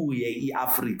 "Maibuye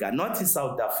Africa," not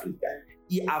South Africa,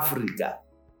 Africa.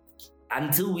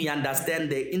 Until we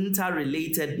understand the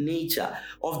interrelated nature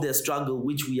of the struggle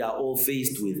which we are all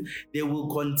faced with, they will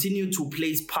continue to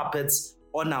place puppets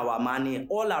on our money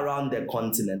all around the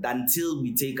continent until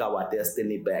we take our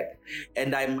destiny back.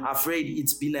 And I'm afraid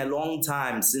it's been a long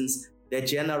time since the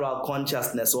general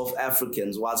consciousness of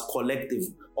Africans was collective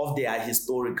of their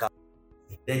historical.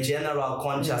 The general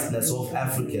consciousness of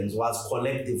Africans was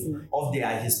collective of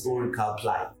their historical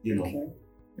plight, Okay.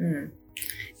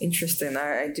 Interesting.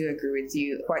 I do agree with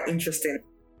you. Quite interesting.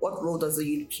 What role does the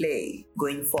youth play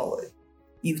going forward?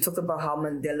 You've talked about how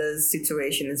Mandela's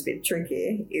situation is a bit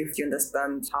tricky if you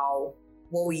understand how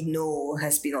what we know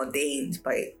has been ordained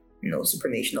by,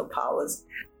 supranational powers.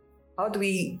 How do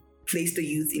we place the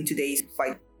youth in today's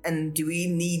fight? And do we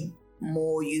need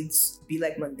more youths to be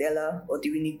like Mandela, or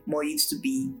do we need more youths to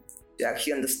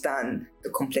actually understand the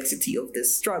complexity of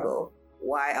this struggle?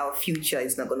 Why our future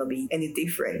is not going to be any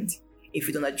different if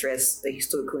we don't address the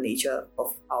historical nature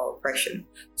of our oppression.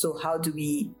 So how do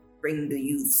we bring the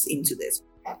youths into this?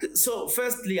 So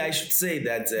firstly, I should say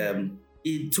that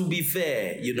to be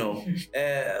fair,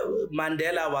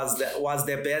 Mandela was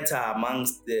the better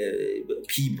amongst the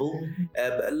people.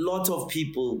 A lot of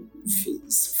people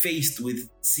faced with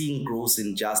seeing gross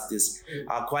injustice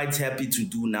are quite happy to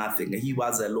do nothing. He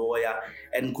was a lawyer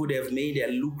and could have made a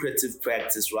lucrative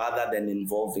practice rather than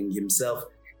involving himself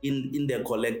in the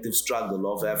collective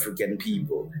struggle of African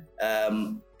people.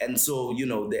 And so,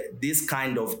 this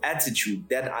kind of attitude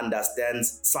that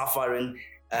understands suffering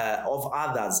of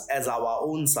others as our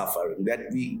own suffering, that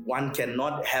one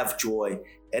cannot have joy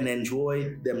and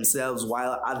enjoy themselves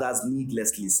while others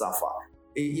needlessly suffer,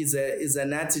 is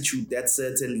an attitude that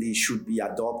certainly should be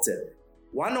adopted.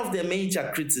 One of the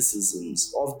major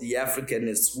criticisms of the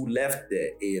Africanists who left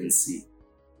the ANC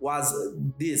was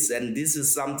this, and this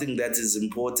is something that is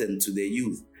important to the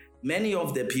youth. Many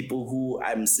of the people who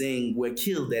I'm saying were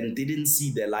killed and didn't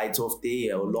see the light of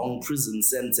day or long prison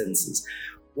sentences.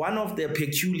 One of the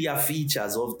peculiar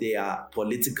features of their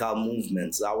political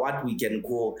movements are what we can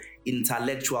call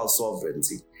intellectual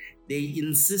sovereignty. They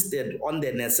insisted on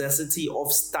the necessity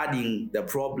of studying the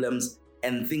problems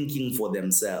and thinking for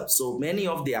themselves. So many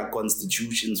of their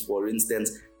constitutions, for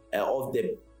instance, of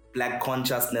the Black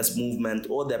Consciousness Movement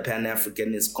or the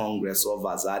Pan-Africanist Congress of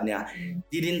Azania,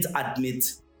 didn't admit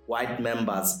white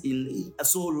members. In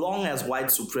so long as white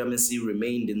supremacy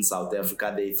remained in South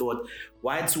Africa, they thought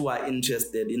whites who are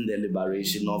interested in the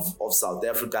liberation of South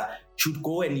Africa should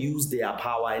go and use their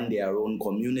power in their own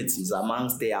communities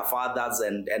amongst their fathers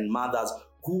and mothers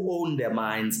who own the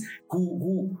mines,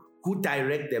 who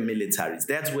direct the militaries.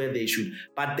 That's where they should.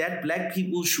 But that Black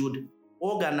people should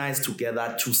organize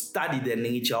together to study the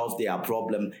nature of their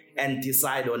problem and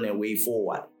decide on a way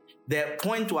forward. The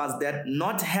point was that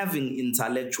not having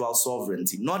intellectual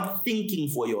sovereignty, not thinking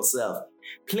for yourself,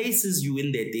 places you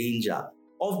in the danger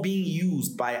of being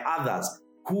used by others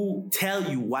who tell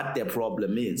you what the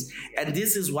problem is. And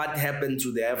this is what happened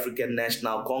to the African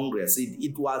National Congress. It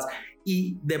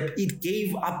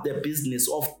gave up the business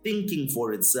of thinking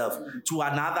for itself to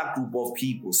another group of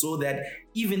people, so that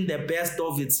even the best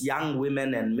of its young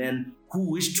women and men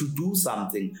who wished to do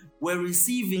something were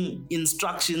receiving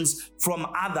instructions from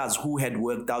others who had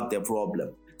worked out the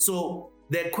problem. So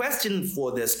the question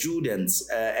for the students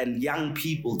and young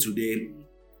people today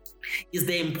is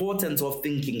the importance of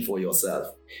thinking for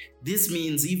yourself. This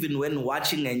means even when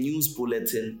watching a news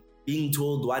bulletin, being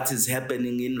told what is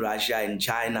happening in Russia and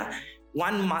China,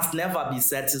 one must never be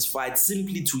satisfied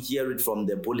simply to hear it from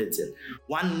the bulletin.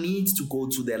 One needs to go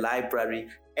to the library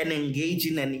and engage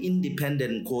in an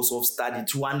independent course of study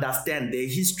to understand the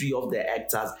history of the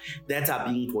actors that are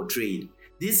being portrayed.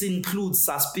 This includes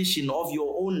suspicion of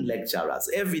your own lecturers.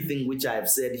 Everything which I have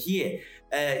said here,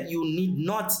 you need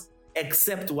not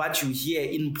accept what you hear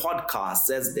in podcasts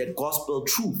as the gospel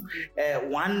truth.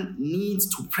 One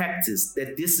needs to practice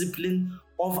the discipline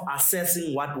of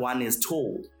assessing what one is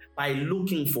told. by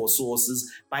looking for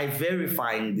sources, by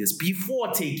verifying this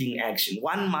before taking action.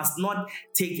 One must not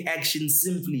take action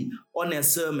simply on a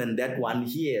sermon that one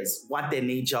hears what the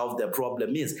nature of the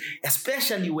problem is,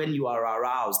 especially when you are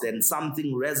aroused and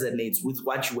something resonates with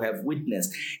what you have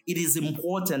witnessed. It is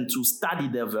important to study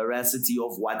the veracity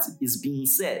of what is being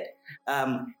said.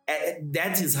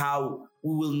 That is how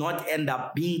we will not end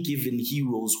up being given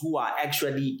heroes who are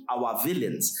actually our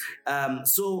villains.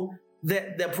 So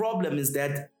the problem is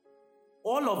that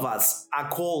all of us are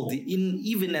called,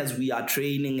 even as we are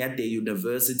training at the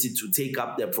university, to take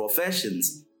up their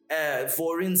professions.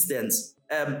 For instance,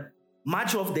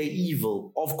 much of the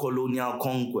evil of colonial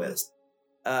conquest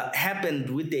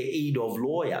happened with the aid of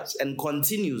lawyers and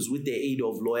continues with the aid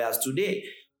of lawyers today.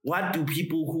 What do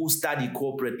people who study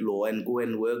corporate law and go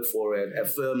and work for a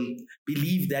firm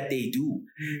believe that they do?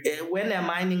 When a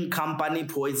mining company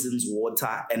poisons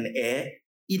water and air,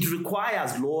 it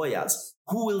requires lawyers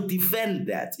who will defend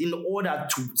that in order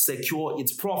to secure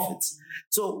its profits.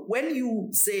 So when you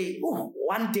say, oh,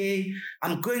 one day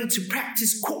I'm going to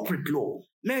practice corporate law,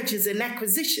 mergers and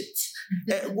acquisitions,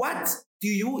 what do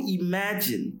you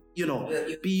imagine,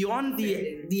 beyond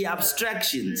the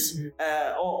abstractions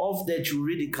of the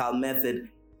juridical method,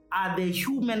 are the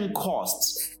human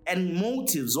costs and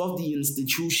motives of the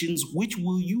institutions which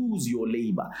will use your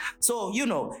labor? So,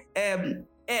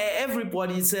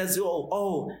 everybody says,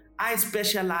 I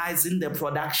specialize in the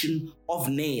production of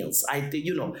nails.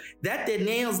 That the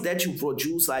nails that you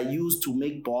produce are used to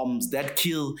make bombs that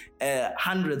kill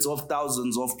hundreds of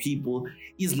thousands of people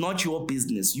is not your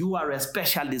business. You are a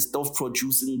specialist of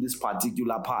producing this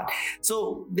particular part.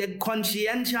 So the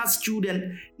conscientious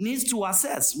student needs to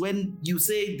assess, when you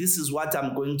say this is what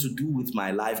I'm going to do with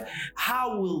my life,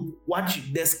 how will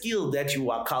the skill that you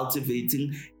are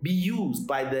cultivating be used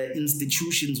by the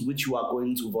institutions which you are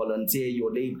going to volunteer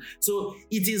your labor? So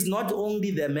it is not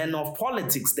only the men of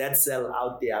politics that sell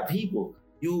out their people.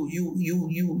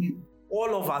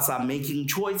 All of us are making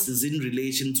choices in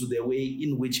relation to the way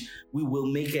in which we will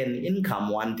make an income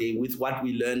one day with what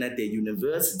we learn at the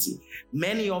university.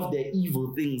 Many of the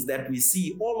evil things that we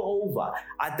see all over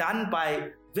are done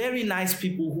by very nice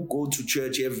people who go to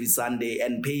church every Sunday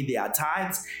and pay their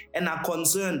tithes and are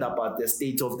concerned about the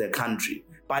state of the country.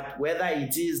 But whether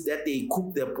it is that they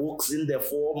cook the books in the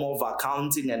form of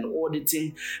accounting and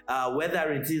auditing,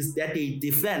 whether it is that they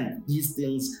defend these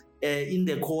things in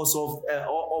the course of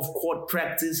court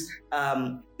practice,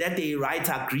 that they write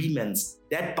agreements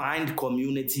that bind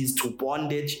communities to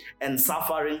bondage and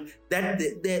suffering, that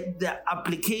the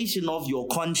application of your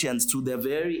conscience to the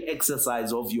very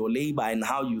exercise of your labor and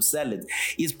how you sell it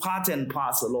is part and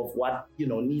parcel of what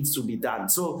needs to be done.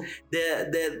 So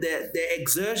the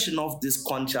exertion of this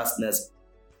consciousness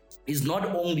is not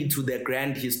only to the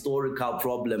grand historical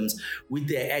problems with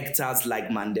the actors like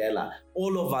Mandela.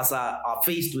 All of us are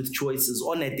faced with choices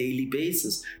on a daily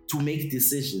basis to make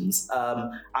decisions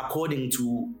according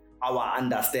to our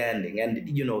understanding. And,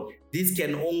 this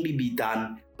can only be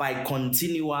done by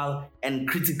continual and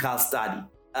critical study.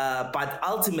 But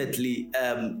ultimately,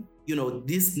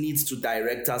 this needs to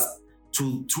direct us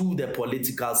to the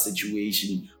political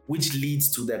situation, which leads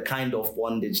to the kind of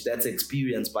bondage that's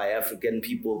experienced by African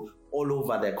people all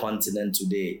over the continent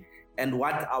today. And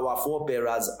what our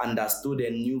forebears understood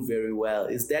and knew very well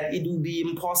is that it will be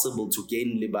impossible to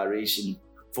gain liberation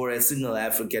for a single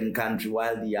African country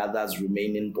while the others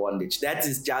remain in bondage. That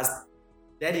is just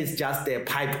a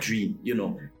pipe dream.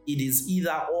 It is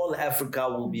either all Africa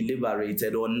will be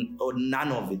liberated or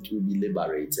none of it will be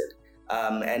liberated.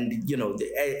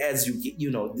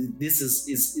 This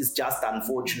is just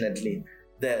unfortunately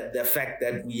the fact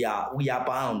that we are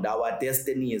bound. Our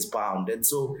destiny is bound, and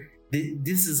so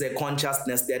this is a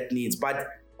consciousness that needs. But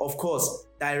of course,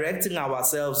 directing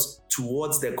ourselves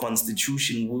towards the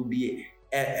Constitution will be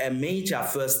a major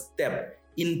first step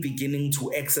in beginning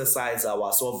to exercise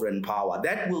our sovereign power.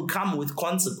 That will come with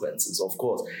consequences, of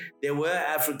course. There were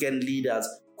African leaders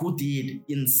who did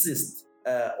insist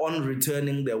on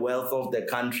returning the wealth of the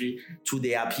country to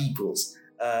their peoples,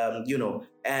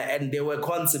 and there were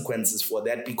consequences for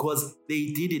that because they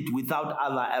did it without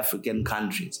other African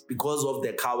countries because of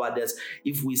the cowardice.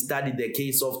 If we study the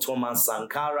case of Thomas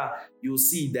Sankara, you'll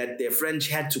see that the French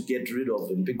had to get rid of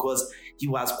him because he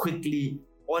was quickly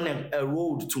on a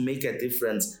road to make a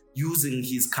difference using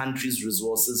his country's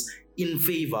resources in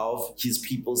favor of his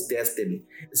people's destiny.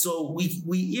 So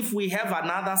if we have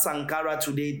another Sankara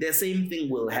today, the same thing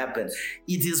will happen.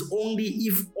 It is only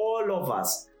if all of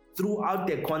us throughout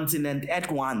the continent at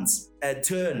once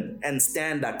turn and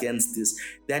stand against this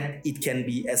that it can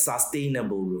be a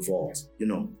sustainable revolt,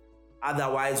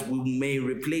 Otherwise, we may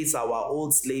replace our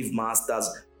old slave masters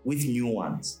with new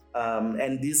ones.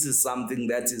 And this is something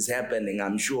that is happening,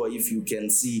 I'm sure, if you can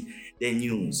see the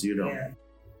news, Yeah.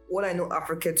 What I know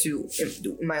Africa to,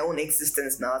 in my own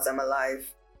existence now as I'm alive,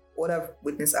 what I've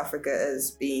witnessed Africa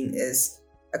as being is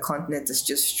a continent that's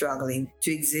just struggling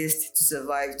to exist, to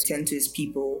survive, to tend to its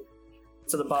people.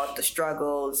 It's all about the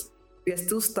struggles. We are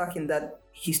still stuck in that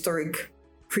historic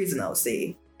prison, I would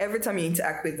say. Every time you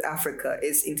interact with Africa,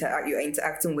 you're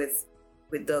interacting with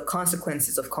the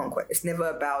consequences of conquest. It's never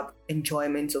about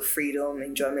enjoyment of freedom,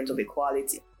 enjoyment of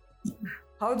equality.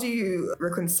 How do you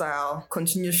reconcile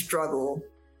continuous struggle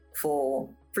for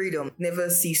freedom never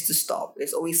cease to stop?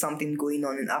 There's always something going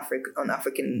on in Africa, on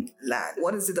African land.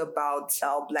 What is it about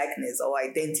our blackness, our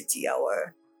identity,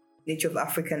 our nature of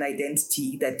African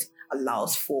identity that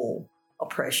allows for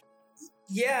oppression?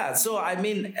 Yeah, so I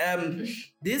mean,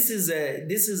 this is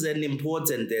an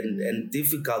important and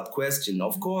difficult question.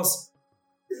 Of course,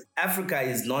 Africa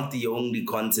is not the only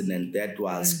continent that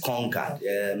was conquered.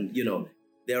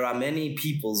 There are many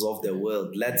peoples of the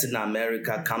world. Latin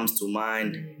America comes to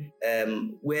mind,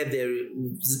 where there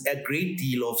is a great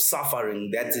deal of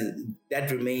suffering that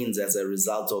remains as a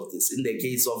result of this. In the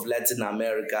case of Latin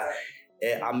America,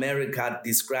 America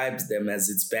describes them as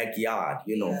its backyard,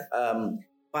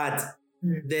 but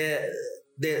the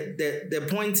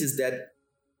point is that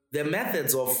the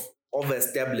methods of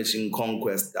establishing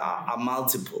conquest are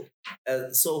multiple.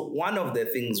 So one of the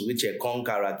things which a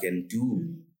conqueror can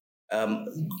do,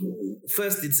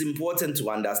 first, it's important to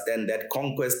understand that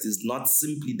conquest is not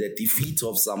simply the defeat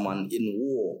of someone in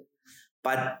war,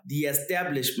 but the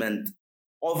establishment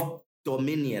of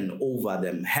dominion over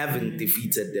them, having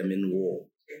defeated them in war.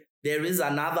 There is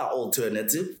another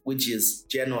alternative, which is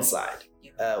genocide.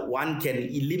 One can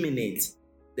eliminate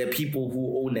the people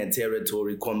who own a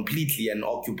territory completely and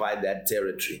occupy that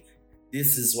territory.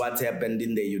 This is what happened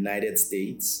in the United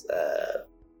States.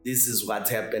 This is what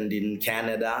happened in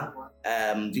Canada.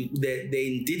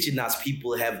 The indigenous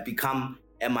people have become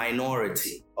a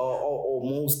minority, or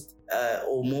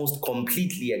almost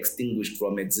completely extinguished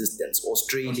from existence.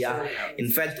 Australia, in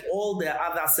fact, all the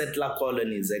other settler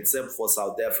colonies except for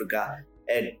South Africa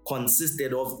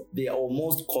consisted of the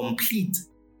almost complete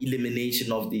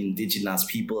elimination of the indigenous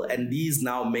people, and these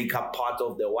now make up part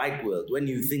of the white world. When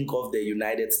you think of the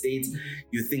United States,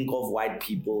 you think of white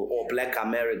people or Black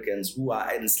Americans who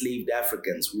are enslaved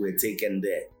Africans who were taken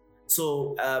there.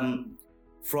 So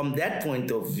from that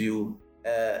point of view,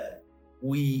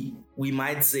 we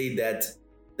might say that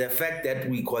the fact that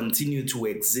we continue to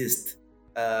exist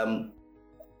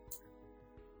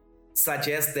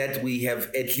suggests that we have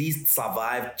at least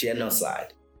survived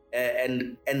genocide.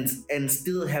 And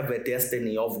still have a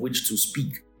destiny of which to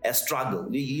speak, a struggle.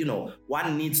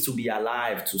 One needs to be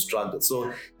alive to struggle.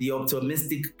 So the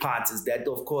optimistic part is that,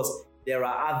 of course, there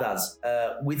are others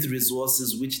with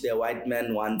resources which the white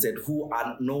man wanted who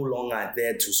are no longer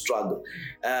there to struggle.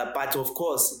 But of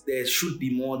course, there should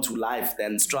be more to life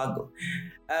than struggle.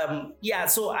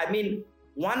 So I mean,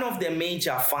 one of the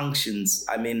major functions,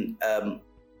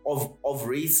 of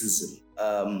racism,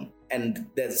 and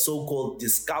the so-called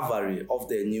discovery of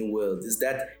the New World is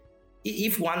that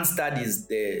if one studies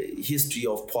the history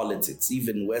of politics,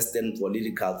 even Western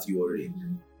political theory,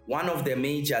 one of the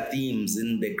major themes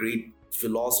in the great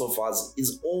philosophers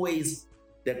is always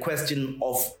the question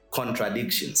of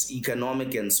contradictions,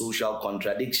 economic and social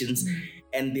contradictions,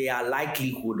 and their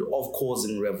likelihood of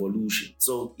causing revolution.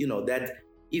 So, that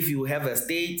if you have a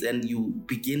state and you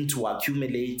begin to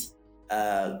accumulate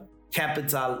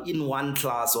capital in one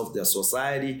class of the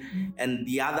society, and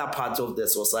the other part of the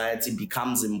society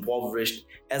becomes impoverished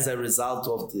as a result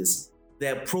of this.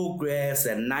 The progress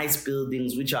and nice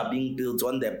buildings which are being built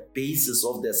on the basis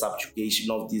of the subjugation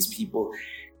of these people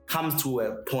comes to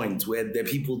a point where the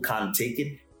people can't take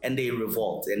it and they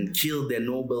revolt and kill the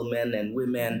noblemen and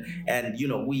women. And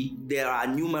there are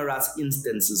numerous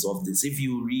instances of this. If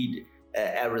you read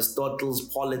Aristotle's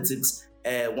Politics,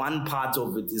 one part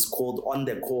of it is called On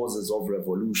the Causes of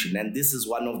Revolution, and this is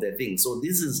one of the things. So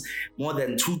this is more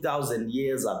than 2,000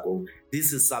 years ago.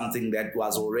 This is something that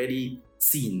was already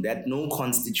seen, that no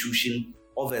constitution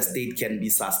of a state can be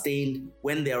sustained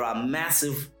when there are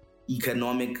massive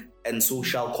economic and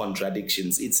social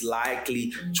contradictions. It's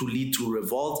likely to lead to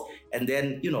revolt, and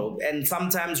then and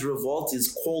sometimes revolt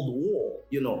is called war.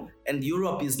 And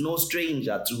Europe is no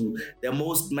stranger to the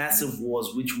most massive wars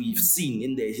which we've seen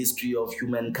in the history of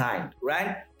humankind,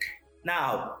 right?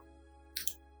 Now,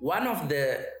 one of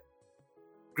the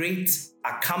great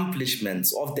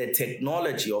accomplishments of the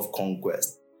technology of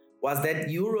conquest was that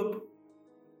Europe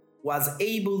was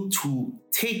able to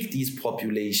take these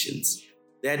populations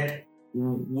that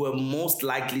were most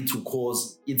likely to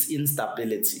cause its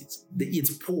instabilities.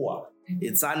 It's poor,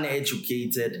 it's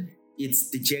uneducated, it's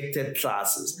dejected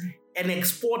classes, and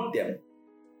export them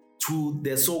to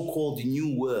the so-called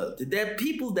New World. The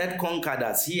people that conquered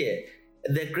us here,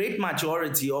 the great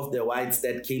majority of the whites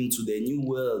that came to the New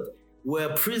World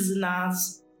were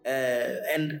prisoners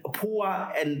and poor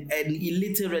and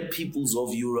illiterate peoples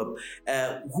of Europe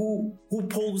who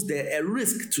posed a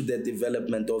risk to the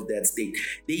development of that state.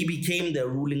 They became the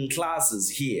ruling classes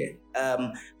here.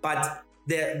 But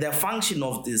the function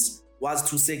of this was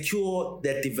to secure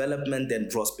the development and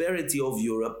prosperity of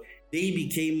Europe. They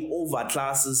became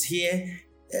overclasses here.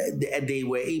 They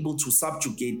were able to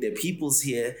subjugate the peoples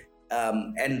here.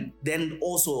 And then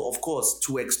also, of course,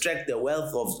 to extract the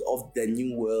wealth of the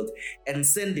New World and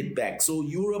send it back. So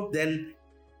Europe then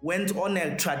went on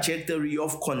a trajectory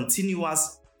of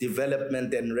continuous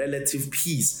development and relative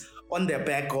peace on the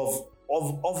back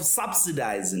of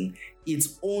subsidizing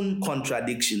its own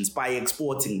contradictions by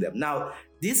exporting them. Now,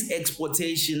 this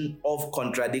exportation of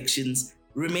contradictions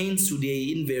remains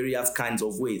today in various kinds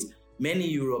of ways. Many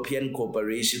European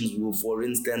corporations will, for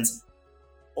instance,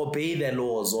 obey the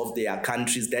laws of their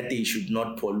countries that they should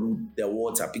not pollute the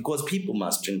water because people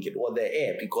must drink it, or the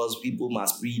air because people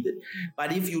must breathe it.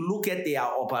 But if you look at their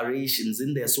operations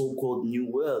in the so-called New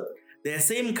World, the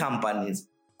same companies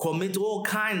commit all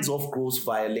kinds of gross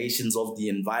violations of the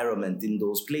environment in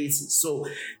those places. So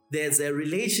there's a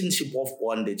relationship of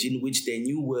bondage in which the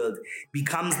New World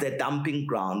becomes the dumping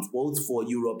ground, both for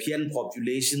European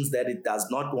populations that it does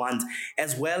not want,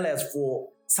 as well as for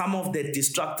some of the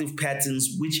destructive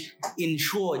patterns which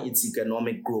ensure its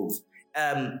economic growth.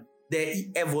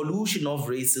 The evolution of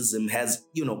racism has,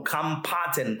 come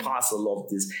part and parcel of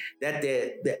this,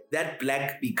 that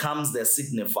black becomes the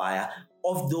signifier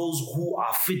of those who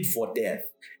are fit for death.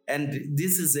 And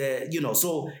this is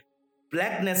so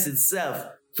blackness itself,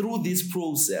 through this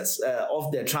process of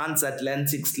the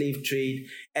transatlantic slave trade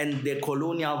and the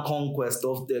colonial conquest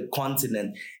of the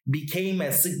continent, became a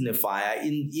signifier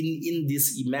in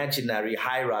this imaginary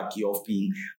hierarchy of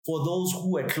being for those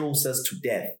who were closest to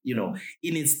death.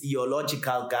 In its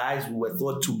theological guise, we were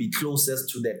thought to be closest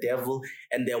to the devil,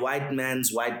 and the white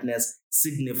man's whiteness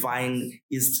signifying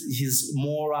his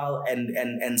moral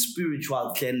and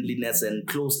spiritual cleanliness and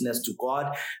closeness to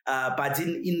God. But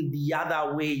in the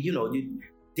other way,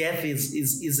 death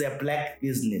is a black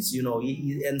business,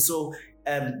 and so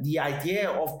the idea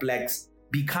of blacks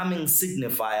becoming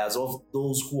signifiers of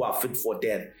those who are fit for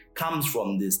death comes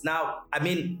from this. Now,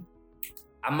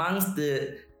 amongst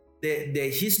the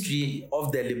history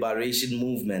of the liberation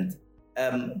movement,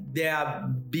 there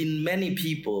have been many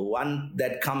people. One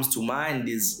that comes to mind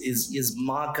is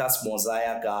Marcus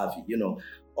Mosiah Garvey,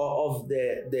 of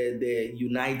the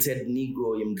United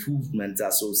Negro Improvement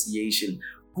Association,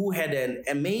 who had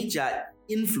a major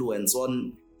influence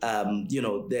on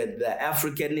the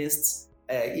Africanists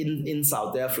in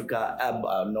South Africa,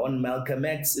 on Malcolm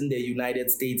X in the United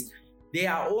States.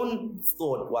 Their own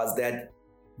thought was that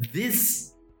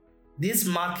this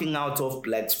marking out of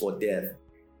blacks for death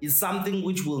is something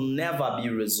which will never be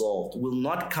resolved, will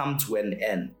not come to an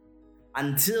end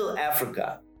until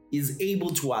Africa is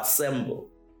able to assemble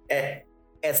a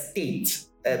state,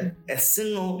 a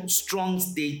single strong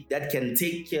state that can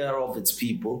take care of its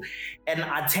people and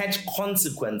attach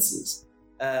consequences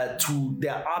to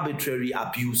the arbitrary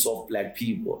abuse of black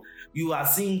people. You are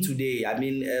seeing today,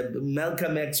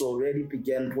 Malcolm X already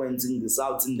began pointing this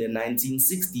out in the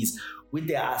 1960s with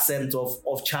the ascent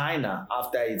of China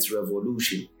after its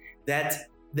revolution, that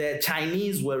the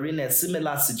Chinese were in a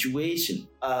similar situation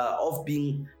of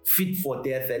being fit for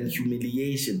death and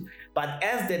humiliation. But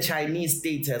as the Chinese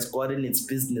state has gotten its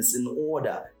business in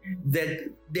order, that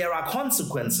there are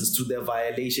consequences to the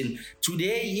violation.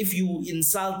 Today, if you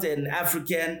insult an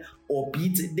African or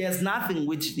beat, there's nothing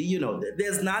which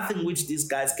these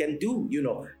guys can do,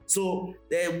 So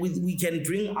we can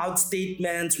bring out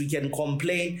statements, we can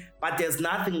complain, but there's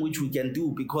nothing which we can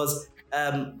do because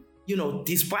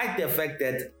despite the fact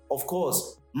that, of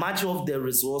course, much of the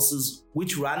resources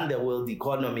which run the world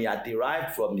economy are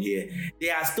derived from here, they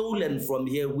are stolen from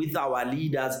here with our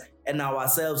leaders and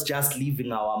ourselves just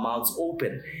leaving our mouths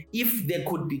open. If there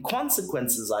could be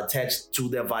consequences attached to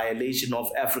the violation of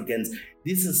Africans,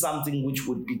 this is something which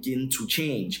would begin to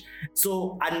change.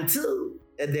 So until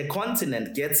the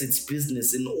continent gets its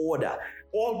business in order,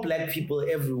 all black people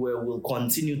everywhere will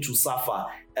continue to suffer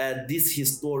this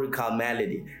historical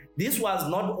malady. This was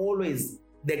not always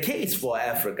the case for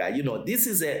Africa. This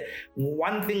is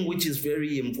one thing which is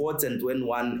very important when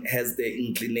one has the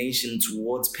inclination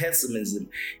towards pessimism,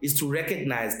 is to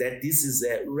recognize that this is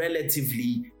a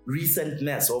relatively recent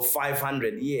mess of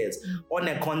 500 years on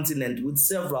a continent with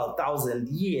several thousand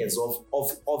years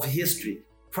of history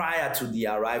prior to the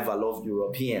arrival of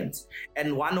Europeans.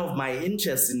 And one of my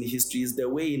interests in history is the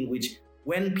way in which,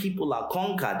 when people are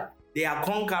conquered, their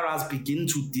conquerors begin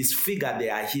to disfigure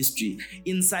their history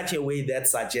in such a way that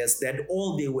suggests that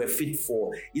all they were fit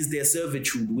for is their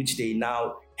servitude, which they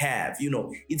now have.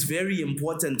 It's very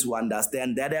important to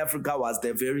understand that Africa was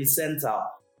the very center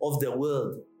of the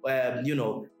world,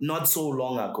 not so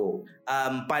long ago.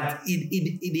 But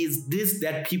it is this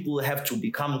that people have to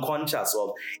become conscious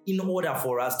of in order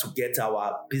for us to get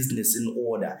our business in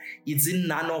order. It's in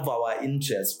none of our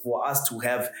interests for us to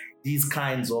have these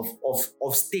kinds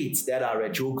of states that are a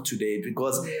joke today,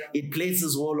 because it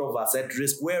places all of us at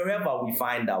risk wherever we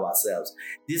find ourselves.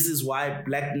 This is why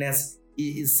blackness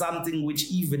is something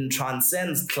which even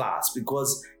transcends class,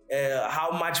 because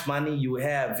how much money you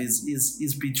have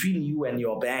is between you and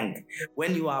your bank.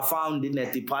 When you are found in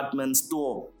a department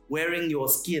store wearing your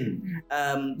skin,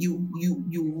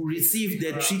 you receive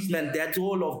the treatment that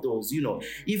all of those,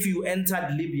 if you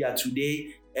entered Libya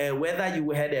today, whether you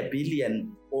had a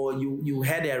billion or you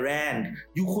had a rand,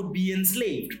 you could be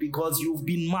enslaved because you've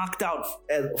been marked out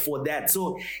for that.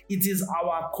 So it is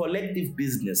our collective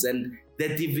business, and the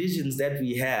divisions that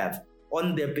we have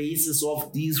on the basis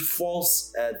of these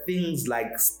false things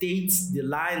like states, the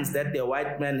lines that the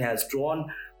white man has drawn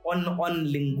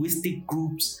on linguistic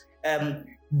groups,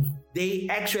 they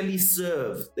actually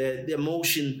serve the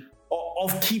motion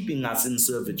of keeping us in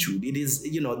servitude. It is,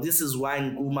 this is why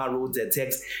Nkrumah wrote a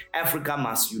text, Africa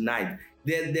Must Unite.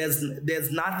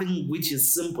 There's nothing which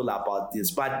is simple about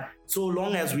this, but so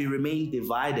long as we remain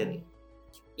divided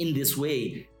in this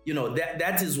way,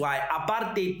 that is why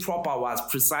apartheid proper was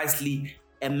precisely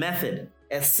a method,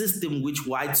 a system which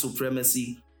white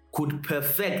supremacy could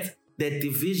perfect the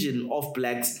division of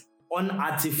blacks on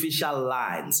artificial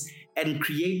lines and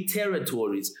create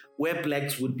territories where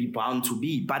blacks would be bound to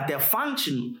be. But the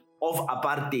function of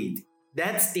apartheid,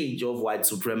 that stage of white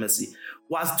supremacy,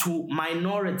 was to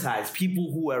minoritize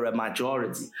people who were a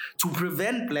majority, to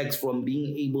prevent blacks from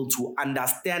being able to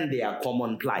understand their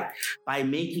common plight by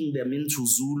making them into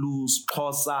Zulus,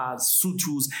 Xhosas,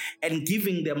 Sutus, and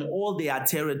giving them all their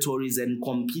territories and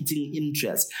competing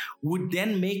interests, would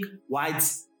then make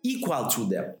whites equal to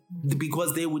them,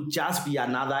 because they would just be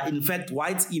another. In fact,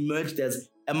 whites emerged as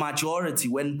a majority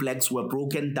when blacks were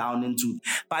broken down into.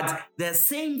 But the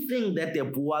same thing that the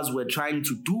Boers were trying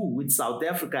to do with South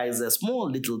Africa as a small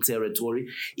little territory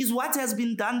is what has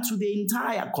been done to the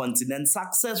entire continent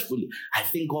successfully. I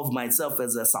think of myself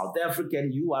as a South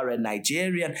African, you are a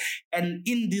Nigerian, and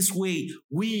in this way,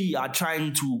 we are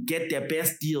trying to get the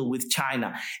best deal with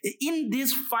China. In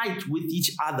this fight with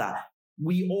each other,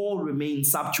 we all remain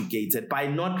subjugated by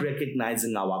not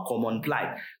recognizing our common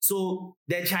plight. So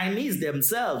the Chinese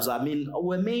themselves,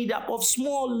 were made up of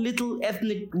small little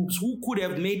ethnic groups who could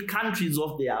have made countries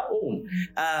of their own.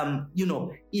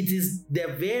 It is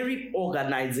the very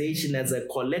organization as a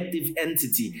collective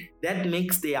entity that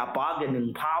makes their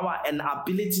bargaining power and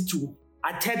ability to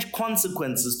attach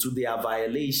consequences to their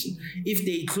violation. If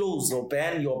they close or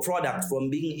ban your product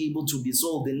from being able to be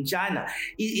sold in China,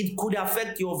 it could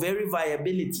affect your very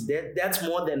viability. That's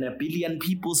more than 1 billion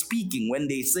people speaking. When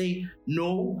they say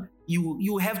no,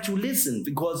 you have to listen,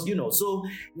 because, so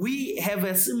we have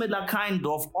a similar kind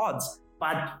of odds,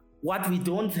 but what we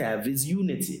don't have is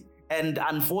unity. And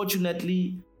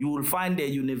unfortunately, you will find a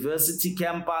university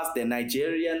campus, the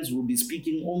Nigerians will be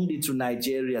speaking only to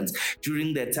Nigerians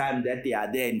during the time that they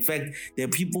are there. In fact, the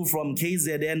people from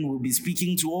KZN will be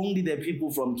speaking to only the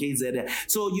people from KZN.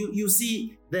 So you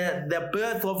see the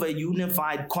birth of a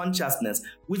unified consciousness,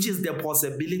 which is the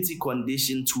possibility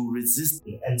condition to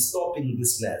resisting and stopping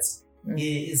this mess,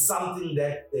 is something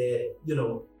that,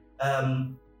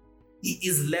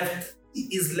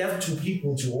 is left to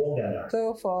people to organize.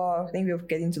 So I think we're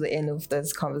getting to the end of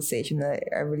this conversation.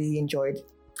 I really enjoyed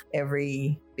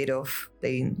every bit of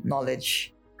the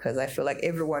knowledge, because I feel like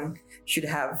everyone should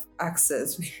have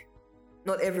access.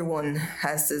 Not everyone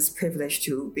has this privilege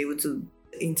to be able to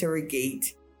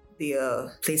interrogate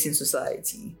their place in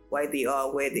society, why they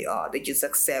are where they are. They just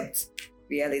accept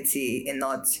reality and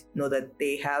not know that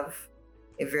they have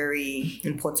a very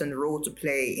important role to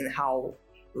play in how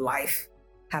life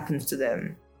happens to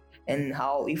them, and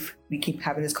how, if we keep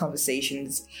having these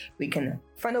conversations, we can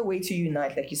find a way to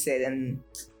unite, like you said, and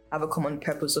have a common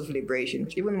purpose of liberation.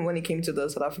 Even when it came to the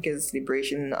South Africa's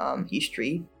liberation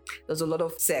history, there's a lot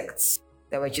of sects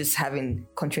that we're just having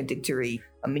contradictory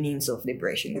meanings of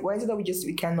liberation? Why is it that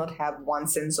we cannot have one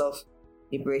sense of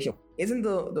liberation? Isn't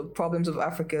the problems of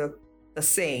Africa the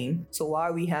same? So why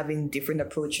are we having different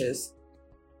approaches?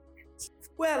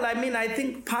 Well, I mean, I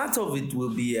think part of it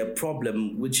will be a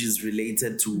problem which is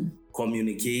related to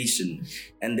communication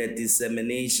and the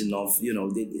dissemination of,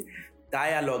 the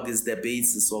dialogue is the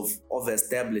basis of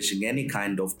establishing any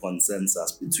kind of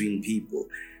consensus between people.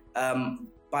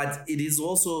 But it is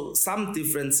also, some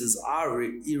differences are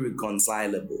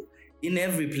irreconcilable. In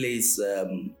every place,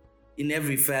 in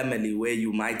every family where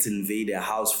you might invade a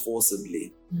house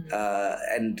forcibly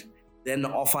and then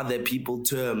offer the people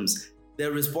terms, the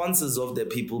responses of the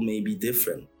people may be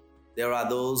different. There are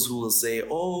those who will say,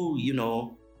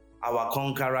 our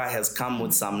conqueror has come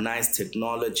with some nice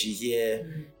technology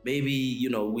here. Maybe,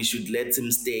 we should let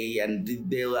him stay. And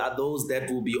there are those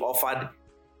that will be offered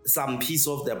some piece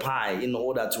of the pie in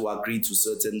order to agree to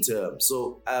certain terms.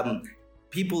 So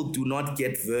people do not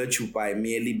get virtue by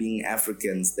merely being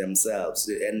Africans themselves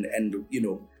and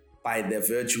by the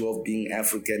virtue of being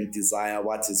African, desire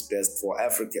what is best for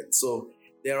Africans. So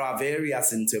there are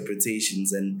various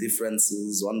interpretations and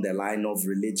differences on the line of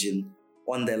religion,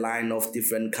 on the line of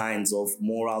different kinds of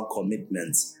moral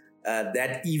commitments,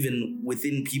 that even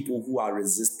within people who are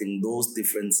resisting, those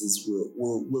differences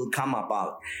will come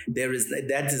about.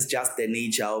 That is just the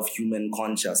nature of human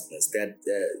consciousness, that,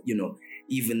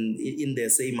 even in the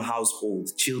same household,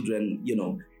 children,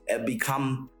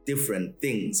 become different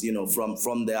things,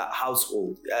 from their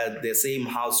household, the same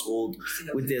household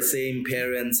with the same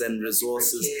parents and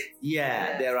resources.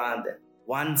 Yeah, there are.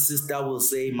 One sister will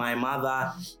say, my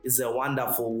mother is a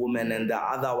wonderful woman, and the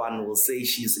other one will say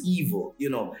she's evil,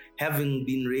 having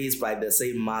been raised by the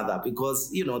same mother, because,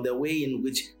 the way in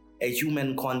which a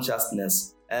human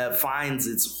consciousness finds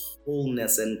its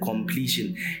wholeness and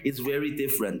completion is very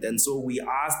different. And so we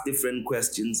ask different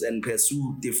questions and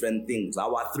pursue different things.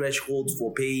 Our threshold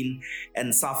for pain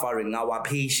and suffering, our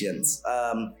patience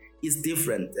is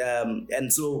different.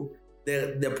 And so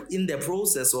in the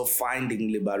process of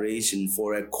finding liberation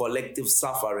for a collective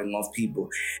suffering of people,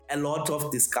 a lot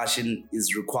of discussion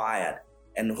is required.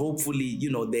 And hopefully,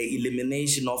 the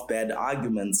elimination of bad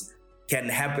arguments can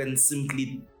happen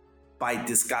simply by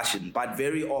discussion. But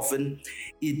very often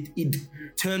it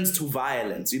turns to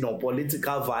violence.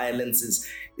 Political violence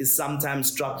is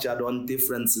sometimes structured on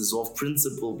differences of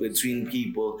principle between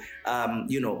people,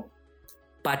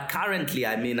 But currently,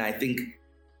 I think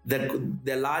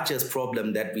the largest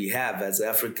problem that we have as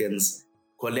Africans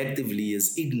collectively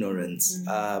is ignorance,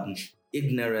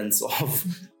 ignorance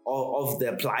of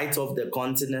the plight of the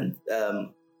continent.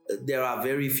 There are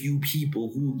very few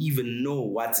people who even know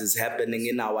what is happening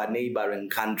in our neighboring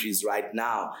countries right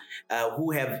now,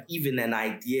 who have even an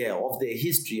idea of the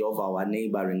history of our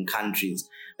neighboring countries,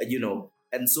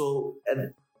 And so,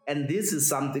 and this is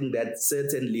something that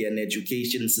certainly an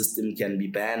education system can be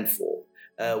banned for.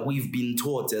 We've been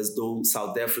taught as though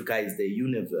South Africa is the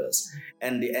universe,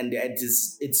 and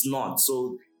it's not.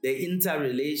 So the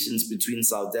interrelations between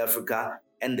South Africa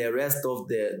and the rest of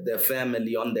the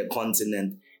family on the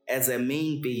continent as a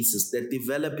main basis, the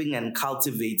developing and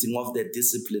cultivating of the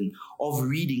discipline of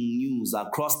reading news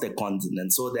across the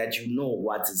continent so that you know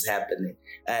what is happening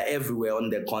everywhere on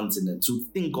the continent, to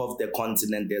think of the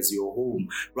continent as your home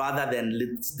rather than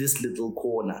this little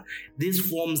corner. This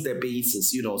forms the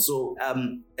basis, So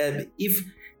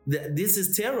this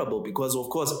is terrible because, of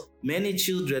course, many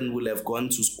children will have gone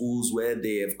to schools where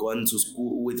they have gone to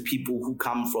school with people who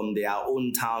come from their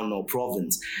own town or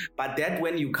province. But that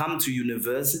when you come to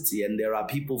university and there are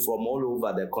people from all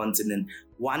over the continent,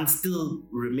 one still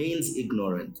remains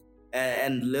ignorant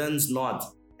and learns not.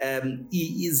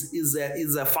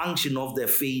 Is a function of the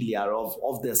failure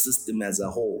of the system as a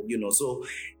whole, So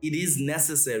it is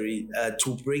necessary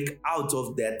to break out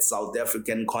of that South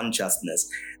African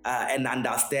consciousness and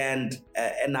understand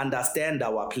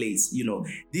our place.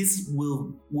 This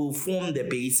will form the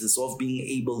basis of being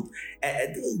able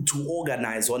to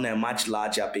organize on a much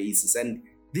larger basis. And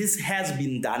this has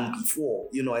been done before.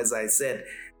 As I said,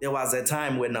 there was a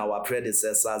time when our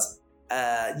predecessors,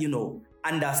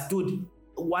 understood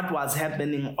what was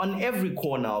happening on every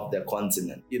corner of the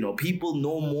continent. People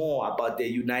know more about the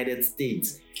United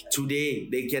States today.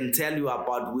 They can tell you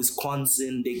about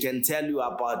Wisconsin. They can tell you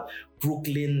about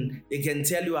Brooklyn. They can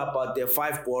tell you about the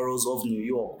 5 boroughs of New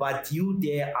York. But you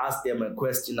dare ask them a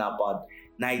question about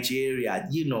Nigeria,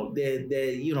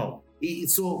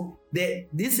 so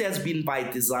this has been by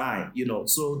design,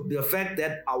 So the fact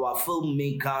that our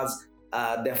filmmakers,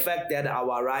 the fact that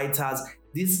our writers,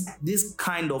 this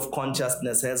kind of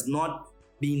consciousness has not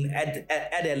being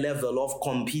at a level of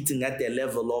competing at the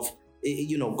level of,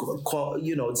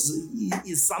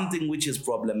 is something which is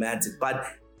problematic. But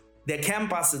the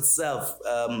campus itself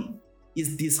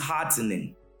is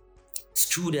disheartening.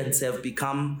 Students have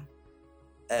become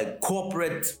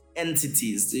corporate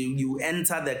entities. You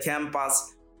enter the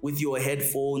campus with your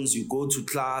headphones, you go to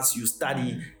class, you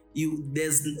study.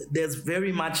 There's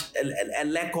very much a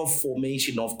lack of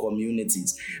formation of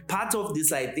communities. Part of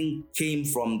this, I think, came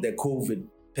from the COVID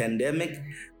pandemic.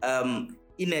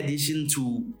 In addition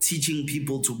to teaching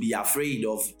people to be afraid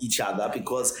of each other,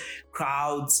 because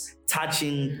crowds,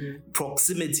 touching,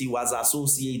 proximity was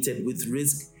associated with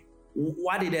risk.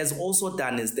 What it has also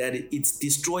done is that it's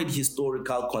destroyed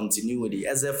historical continuity.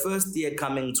 As a first year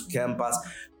coming to campus,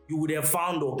 you would have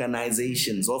found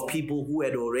organizations of people who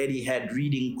had already had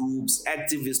reading groups,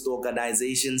 activist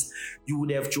organizations. You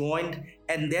would have joined,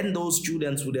 and then those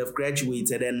students would have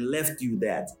graduated and left you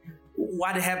there.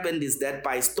 What happened is that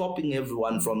by stopping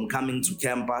everyone from coming to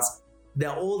campus,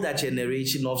 the older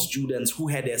generation of students who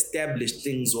had established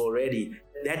things already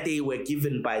that they were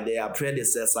given by their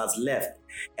predecessors left.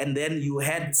 And then you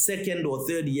had second or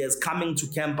third years coming to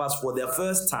campus for their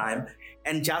first time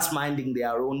and just minding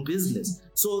their own business.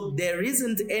 So there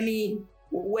isn't any.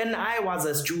 When I was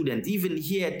a student, even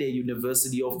here at the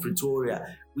University of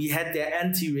Pretoria, we had the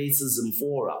anti-racism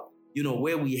forum,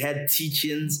 where we had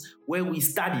teach-ins, where we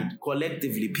studied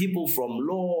collectively. People from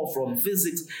law, from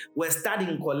physics, were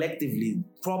studying collectively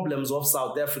problems of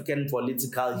South African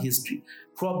political history,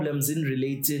 problems in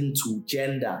relating to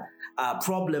gender,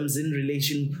 problems in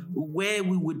relation where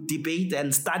we would debate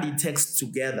and study texts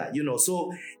together.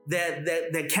 So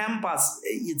the campus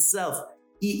itself,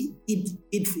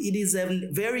 it is a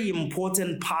very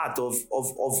important part of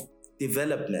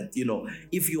development.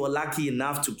 If you are lucky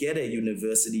enough to get a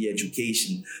university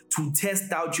education, to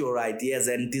test out your ideas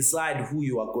and decide who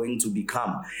you are going to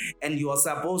become. And you are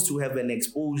supposed to have an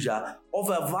exposure of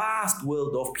a vast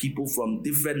world of people from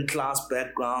different class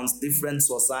backgrounds, different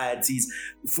societies,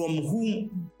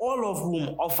 all of whom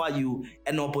offer you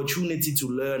an opportunity to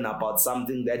learn about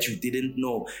something that you didn't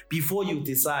know before you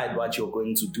decide what you're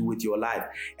going to do with your life.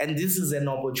 And this is an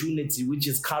opportunity which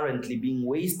is currently being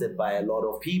wasted by a lot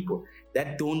of people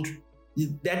that don't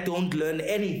learn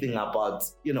anything about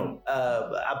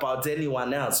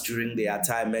anyone else during their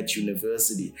time at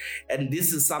university. And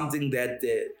this is something that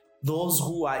those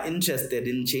who are interested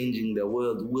in changing the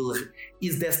world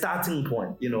is their starting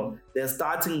point. Their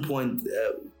starting point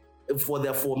for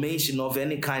the formation of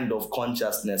any kind of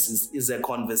consciousness is a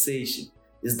conversation,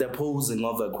 is the posing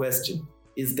of a question,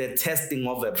 is the testing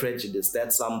of a prejudice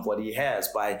that somebody has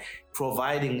by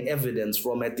providing evidence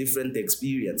from a different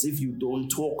experience. If you don't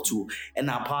talk to and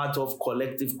are part of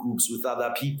collective groups with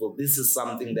other people, this is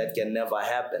something that can never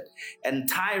happen. And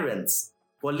tyrants,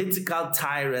 political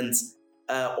tyrants,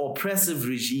 oppressive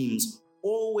regimes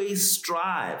always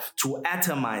strive to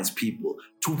atomize people,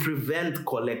 to prevent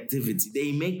collectivity.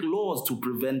 They make laws to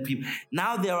prevent people.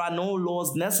 Now there are no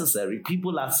laws necessary.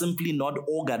 People are simply not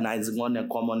organizing on a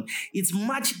common. It's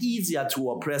much easier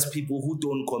to oppress people who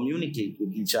don't communicate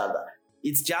with each other.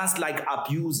 It's just like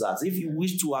abusers. If you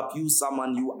wish to abuse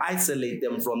someone, you isolate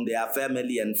them from their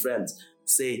family and friends.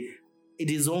 Say, it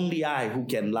is only I who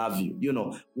can love you.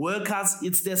 Workers,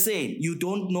 it's the same. You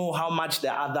don't know how much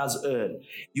the others earn.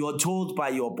 You're told by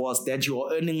your boss that you're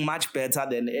earning much better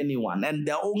than anyone. And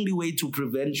the only way to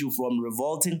prevent you from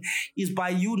revolting is by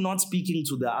you not speaking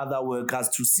to the other workers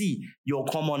to see your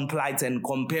common plight and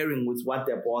comparing with what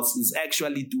the boss is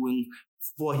actually doing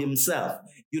for himself.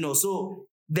 So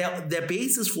the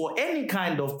basis for any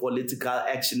kind of political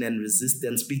action and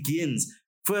resistance begins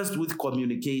first with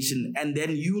communication and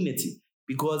then unity.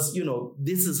 Because,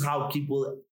 this is how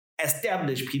people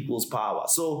establish people's power.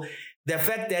 So the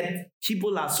fact that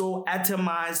people are so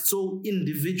atomized, so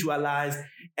individualized,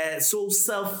 so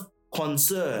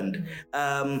self-concerned,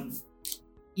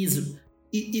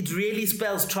 it really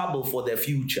spells trouble for the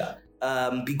future.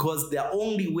 Because the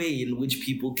only way in which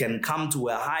people can come to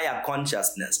a higher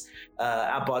consciousness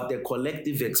about their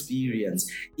collective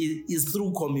experience is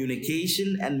through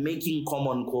communication and making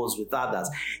common cause with others.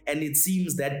 And it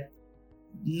seems that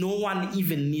no one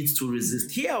even needs to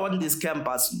resist. Here on this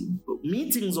campus,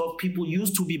 meetings of people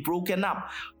used to be broken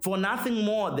up for nothing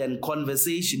more than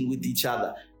conversation with each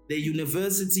other. The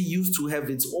university used to have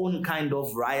its own kind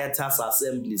of riotous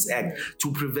assemblies act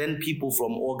to prevent people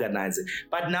from organizing.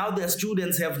 But now the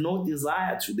students have no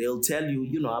desire to. They'll tell you,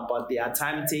 about their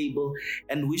timetable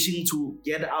and wishing to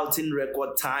get out in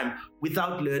record time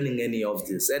without learning any of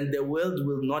this. And the world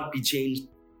will not be changed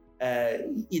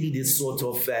in this sort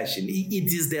of fashion.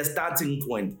 It is their starting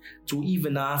point to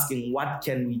even asking what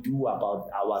can we do about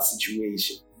our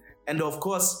situation. And of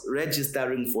course,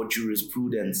 registering for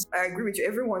jurisprudence. I agree with you.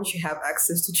 Everyone should have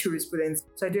access to jurisprudence.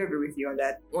 So I do agree with you on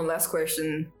that. One last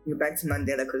question. We're back to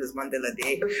Mandela because it's Mandela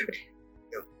Day.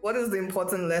 What is the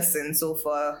important lesson so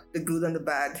far, the good and the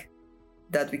bad,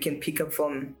 that we can pick up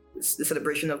from the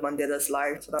celebration of Mandela's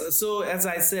life? So as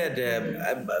I said,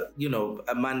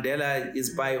 Mandela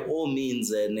is by all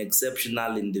means an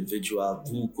exceptional individual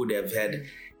who could have had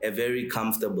a very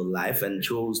comfortable life and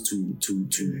chose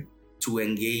to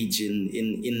engage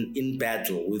in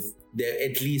battle with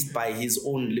at least by his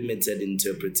own limited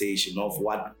interpretation of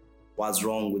what was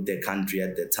wrong with the country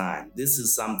at the time. This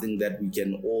is something that we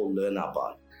can all learn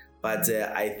about. But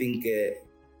I think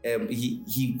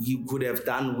he could have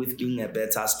done with being a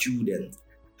better student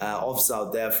of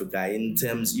South Africa in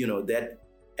terms, that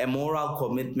a moral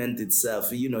commitment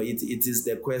itself, it is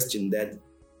the question that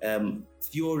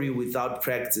theory without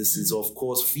practice is of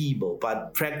course feeble,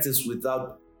 but practice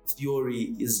without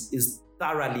theory is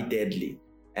thoroughly deadly.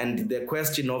 And the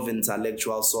question of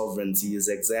intellectual sovereignty is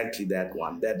exactly that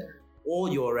one, that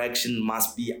all your action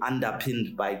must be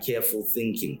underpinned by careful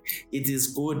thinking. It is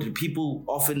good. People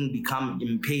often become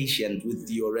impatient with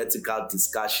theoretical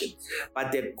discussion.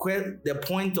 But the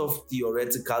point of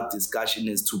theoretical discussion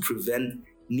is to prevent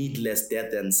needless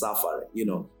death and suffering.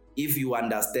 If you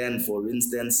understand, for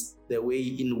instance, the way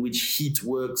in which heat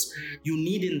works, you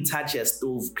needn't touch a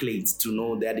stove plate to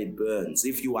know that it burns.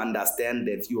 If you understand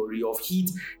the theory of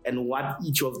heat and what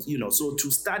each of, so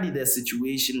to study the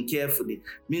situation carefully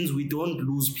means we don't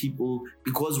lose people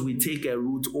because we take a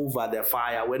route over the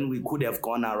fire when we could have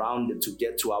gone around it to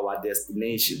get to our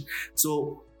destination.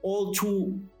 So all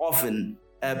too often,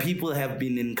 people have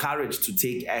been encouraged to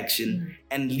take action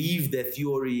and leave the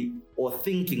theory or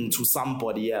thinking to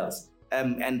somebody else.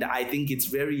 And I think it's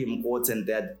very important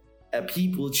that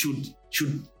people should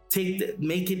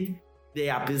make it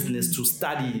their business to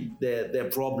study the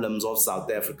problems of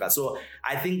South Africa. So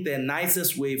I think the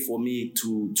nicest way for me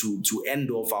to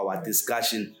end off our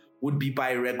discussion would be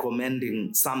by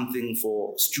recommending something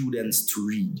for students to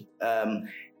read.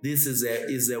 This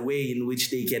is a way in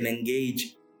which they can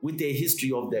engage with the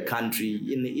history of the country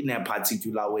in a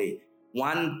particular way.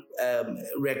 One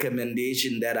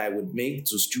recommendation that I would make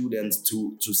to students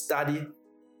to study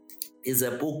is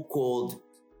a book called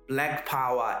Black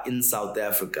Power in South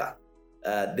Africa,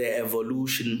 The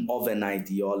Evolution of an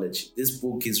Ideology. This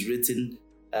book is written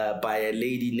by a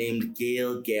lady named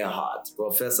Gail Gerhardt,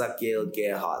 Professor Gail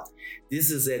Gerhardt.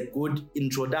 This is a good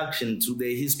introduction to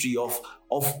the history of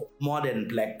modern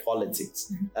Black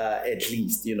politics, at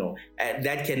least, and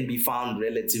that can be found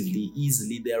relatively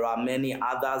easily. There are many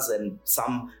others and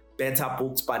some better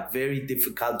books, but very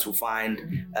difficult to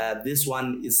find. This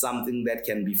one is something that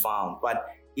can be found, but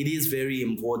it is very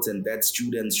important that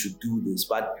students should do this.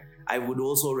 But I would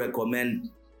also recommend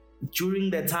during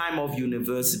the time of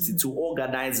university to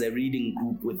organize a reading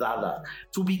group with others,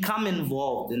 to become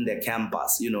involved in the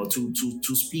campus,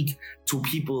 to speak to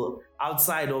people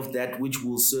outside of that which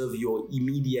will serve your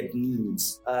immediate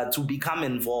needs, to become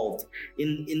involved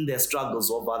in the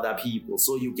struggles of other people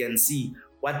so you can see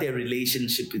what the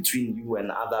relationship between you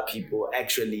and other people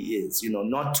actually is,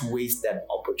 not to waste that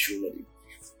opportunity.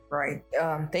 Right.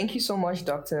 Thank you so much,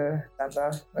 Dr.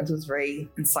 Dladla. That was very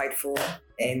insightful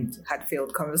and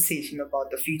heartfelt conversation about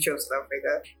the future of South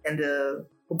Africa and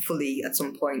hopefully at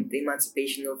some point the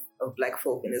emancipation of Black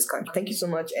folk in this country. Thank you so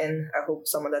much, and I hope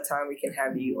some other time we can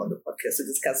have you on the podcast to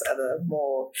discuss other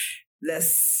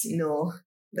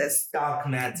less dark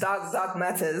matters. Dark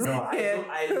matters. No,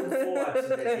 I look forward to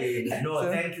the day.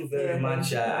 No, thank you very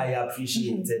much. I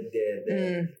appreciated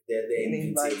the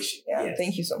invitation. Yeah, yes.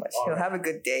 Thank you so much. Right. Have a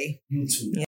good day. You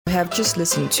too. Yeah. I have just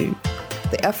listened to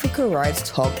the Africa Rights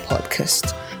Talk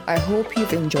podcast. I hope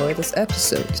you've enjoyed this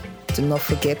episode. Do not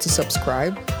forget to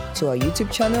subscribe to our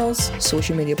YouTube channels,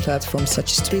 social media platforms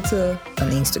such as Twitter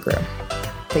and Instagram.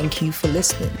 Thank you for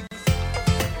listening.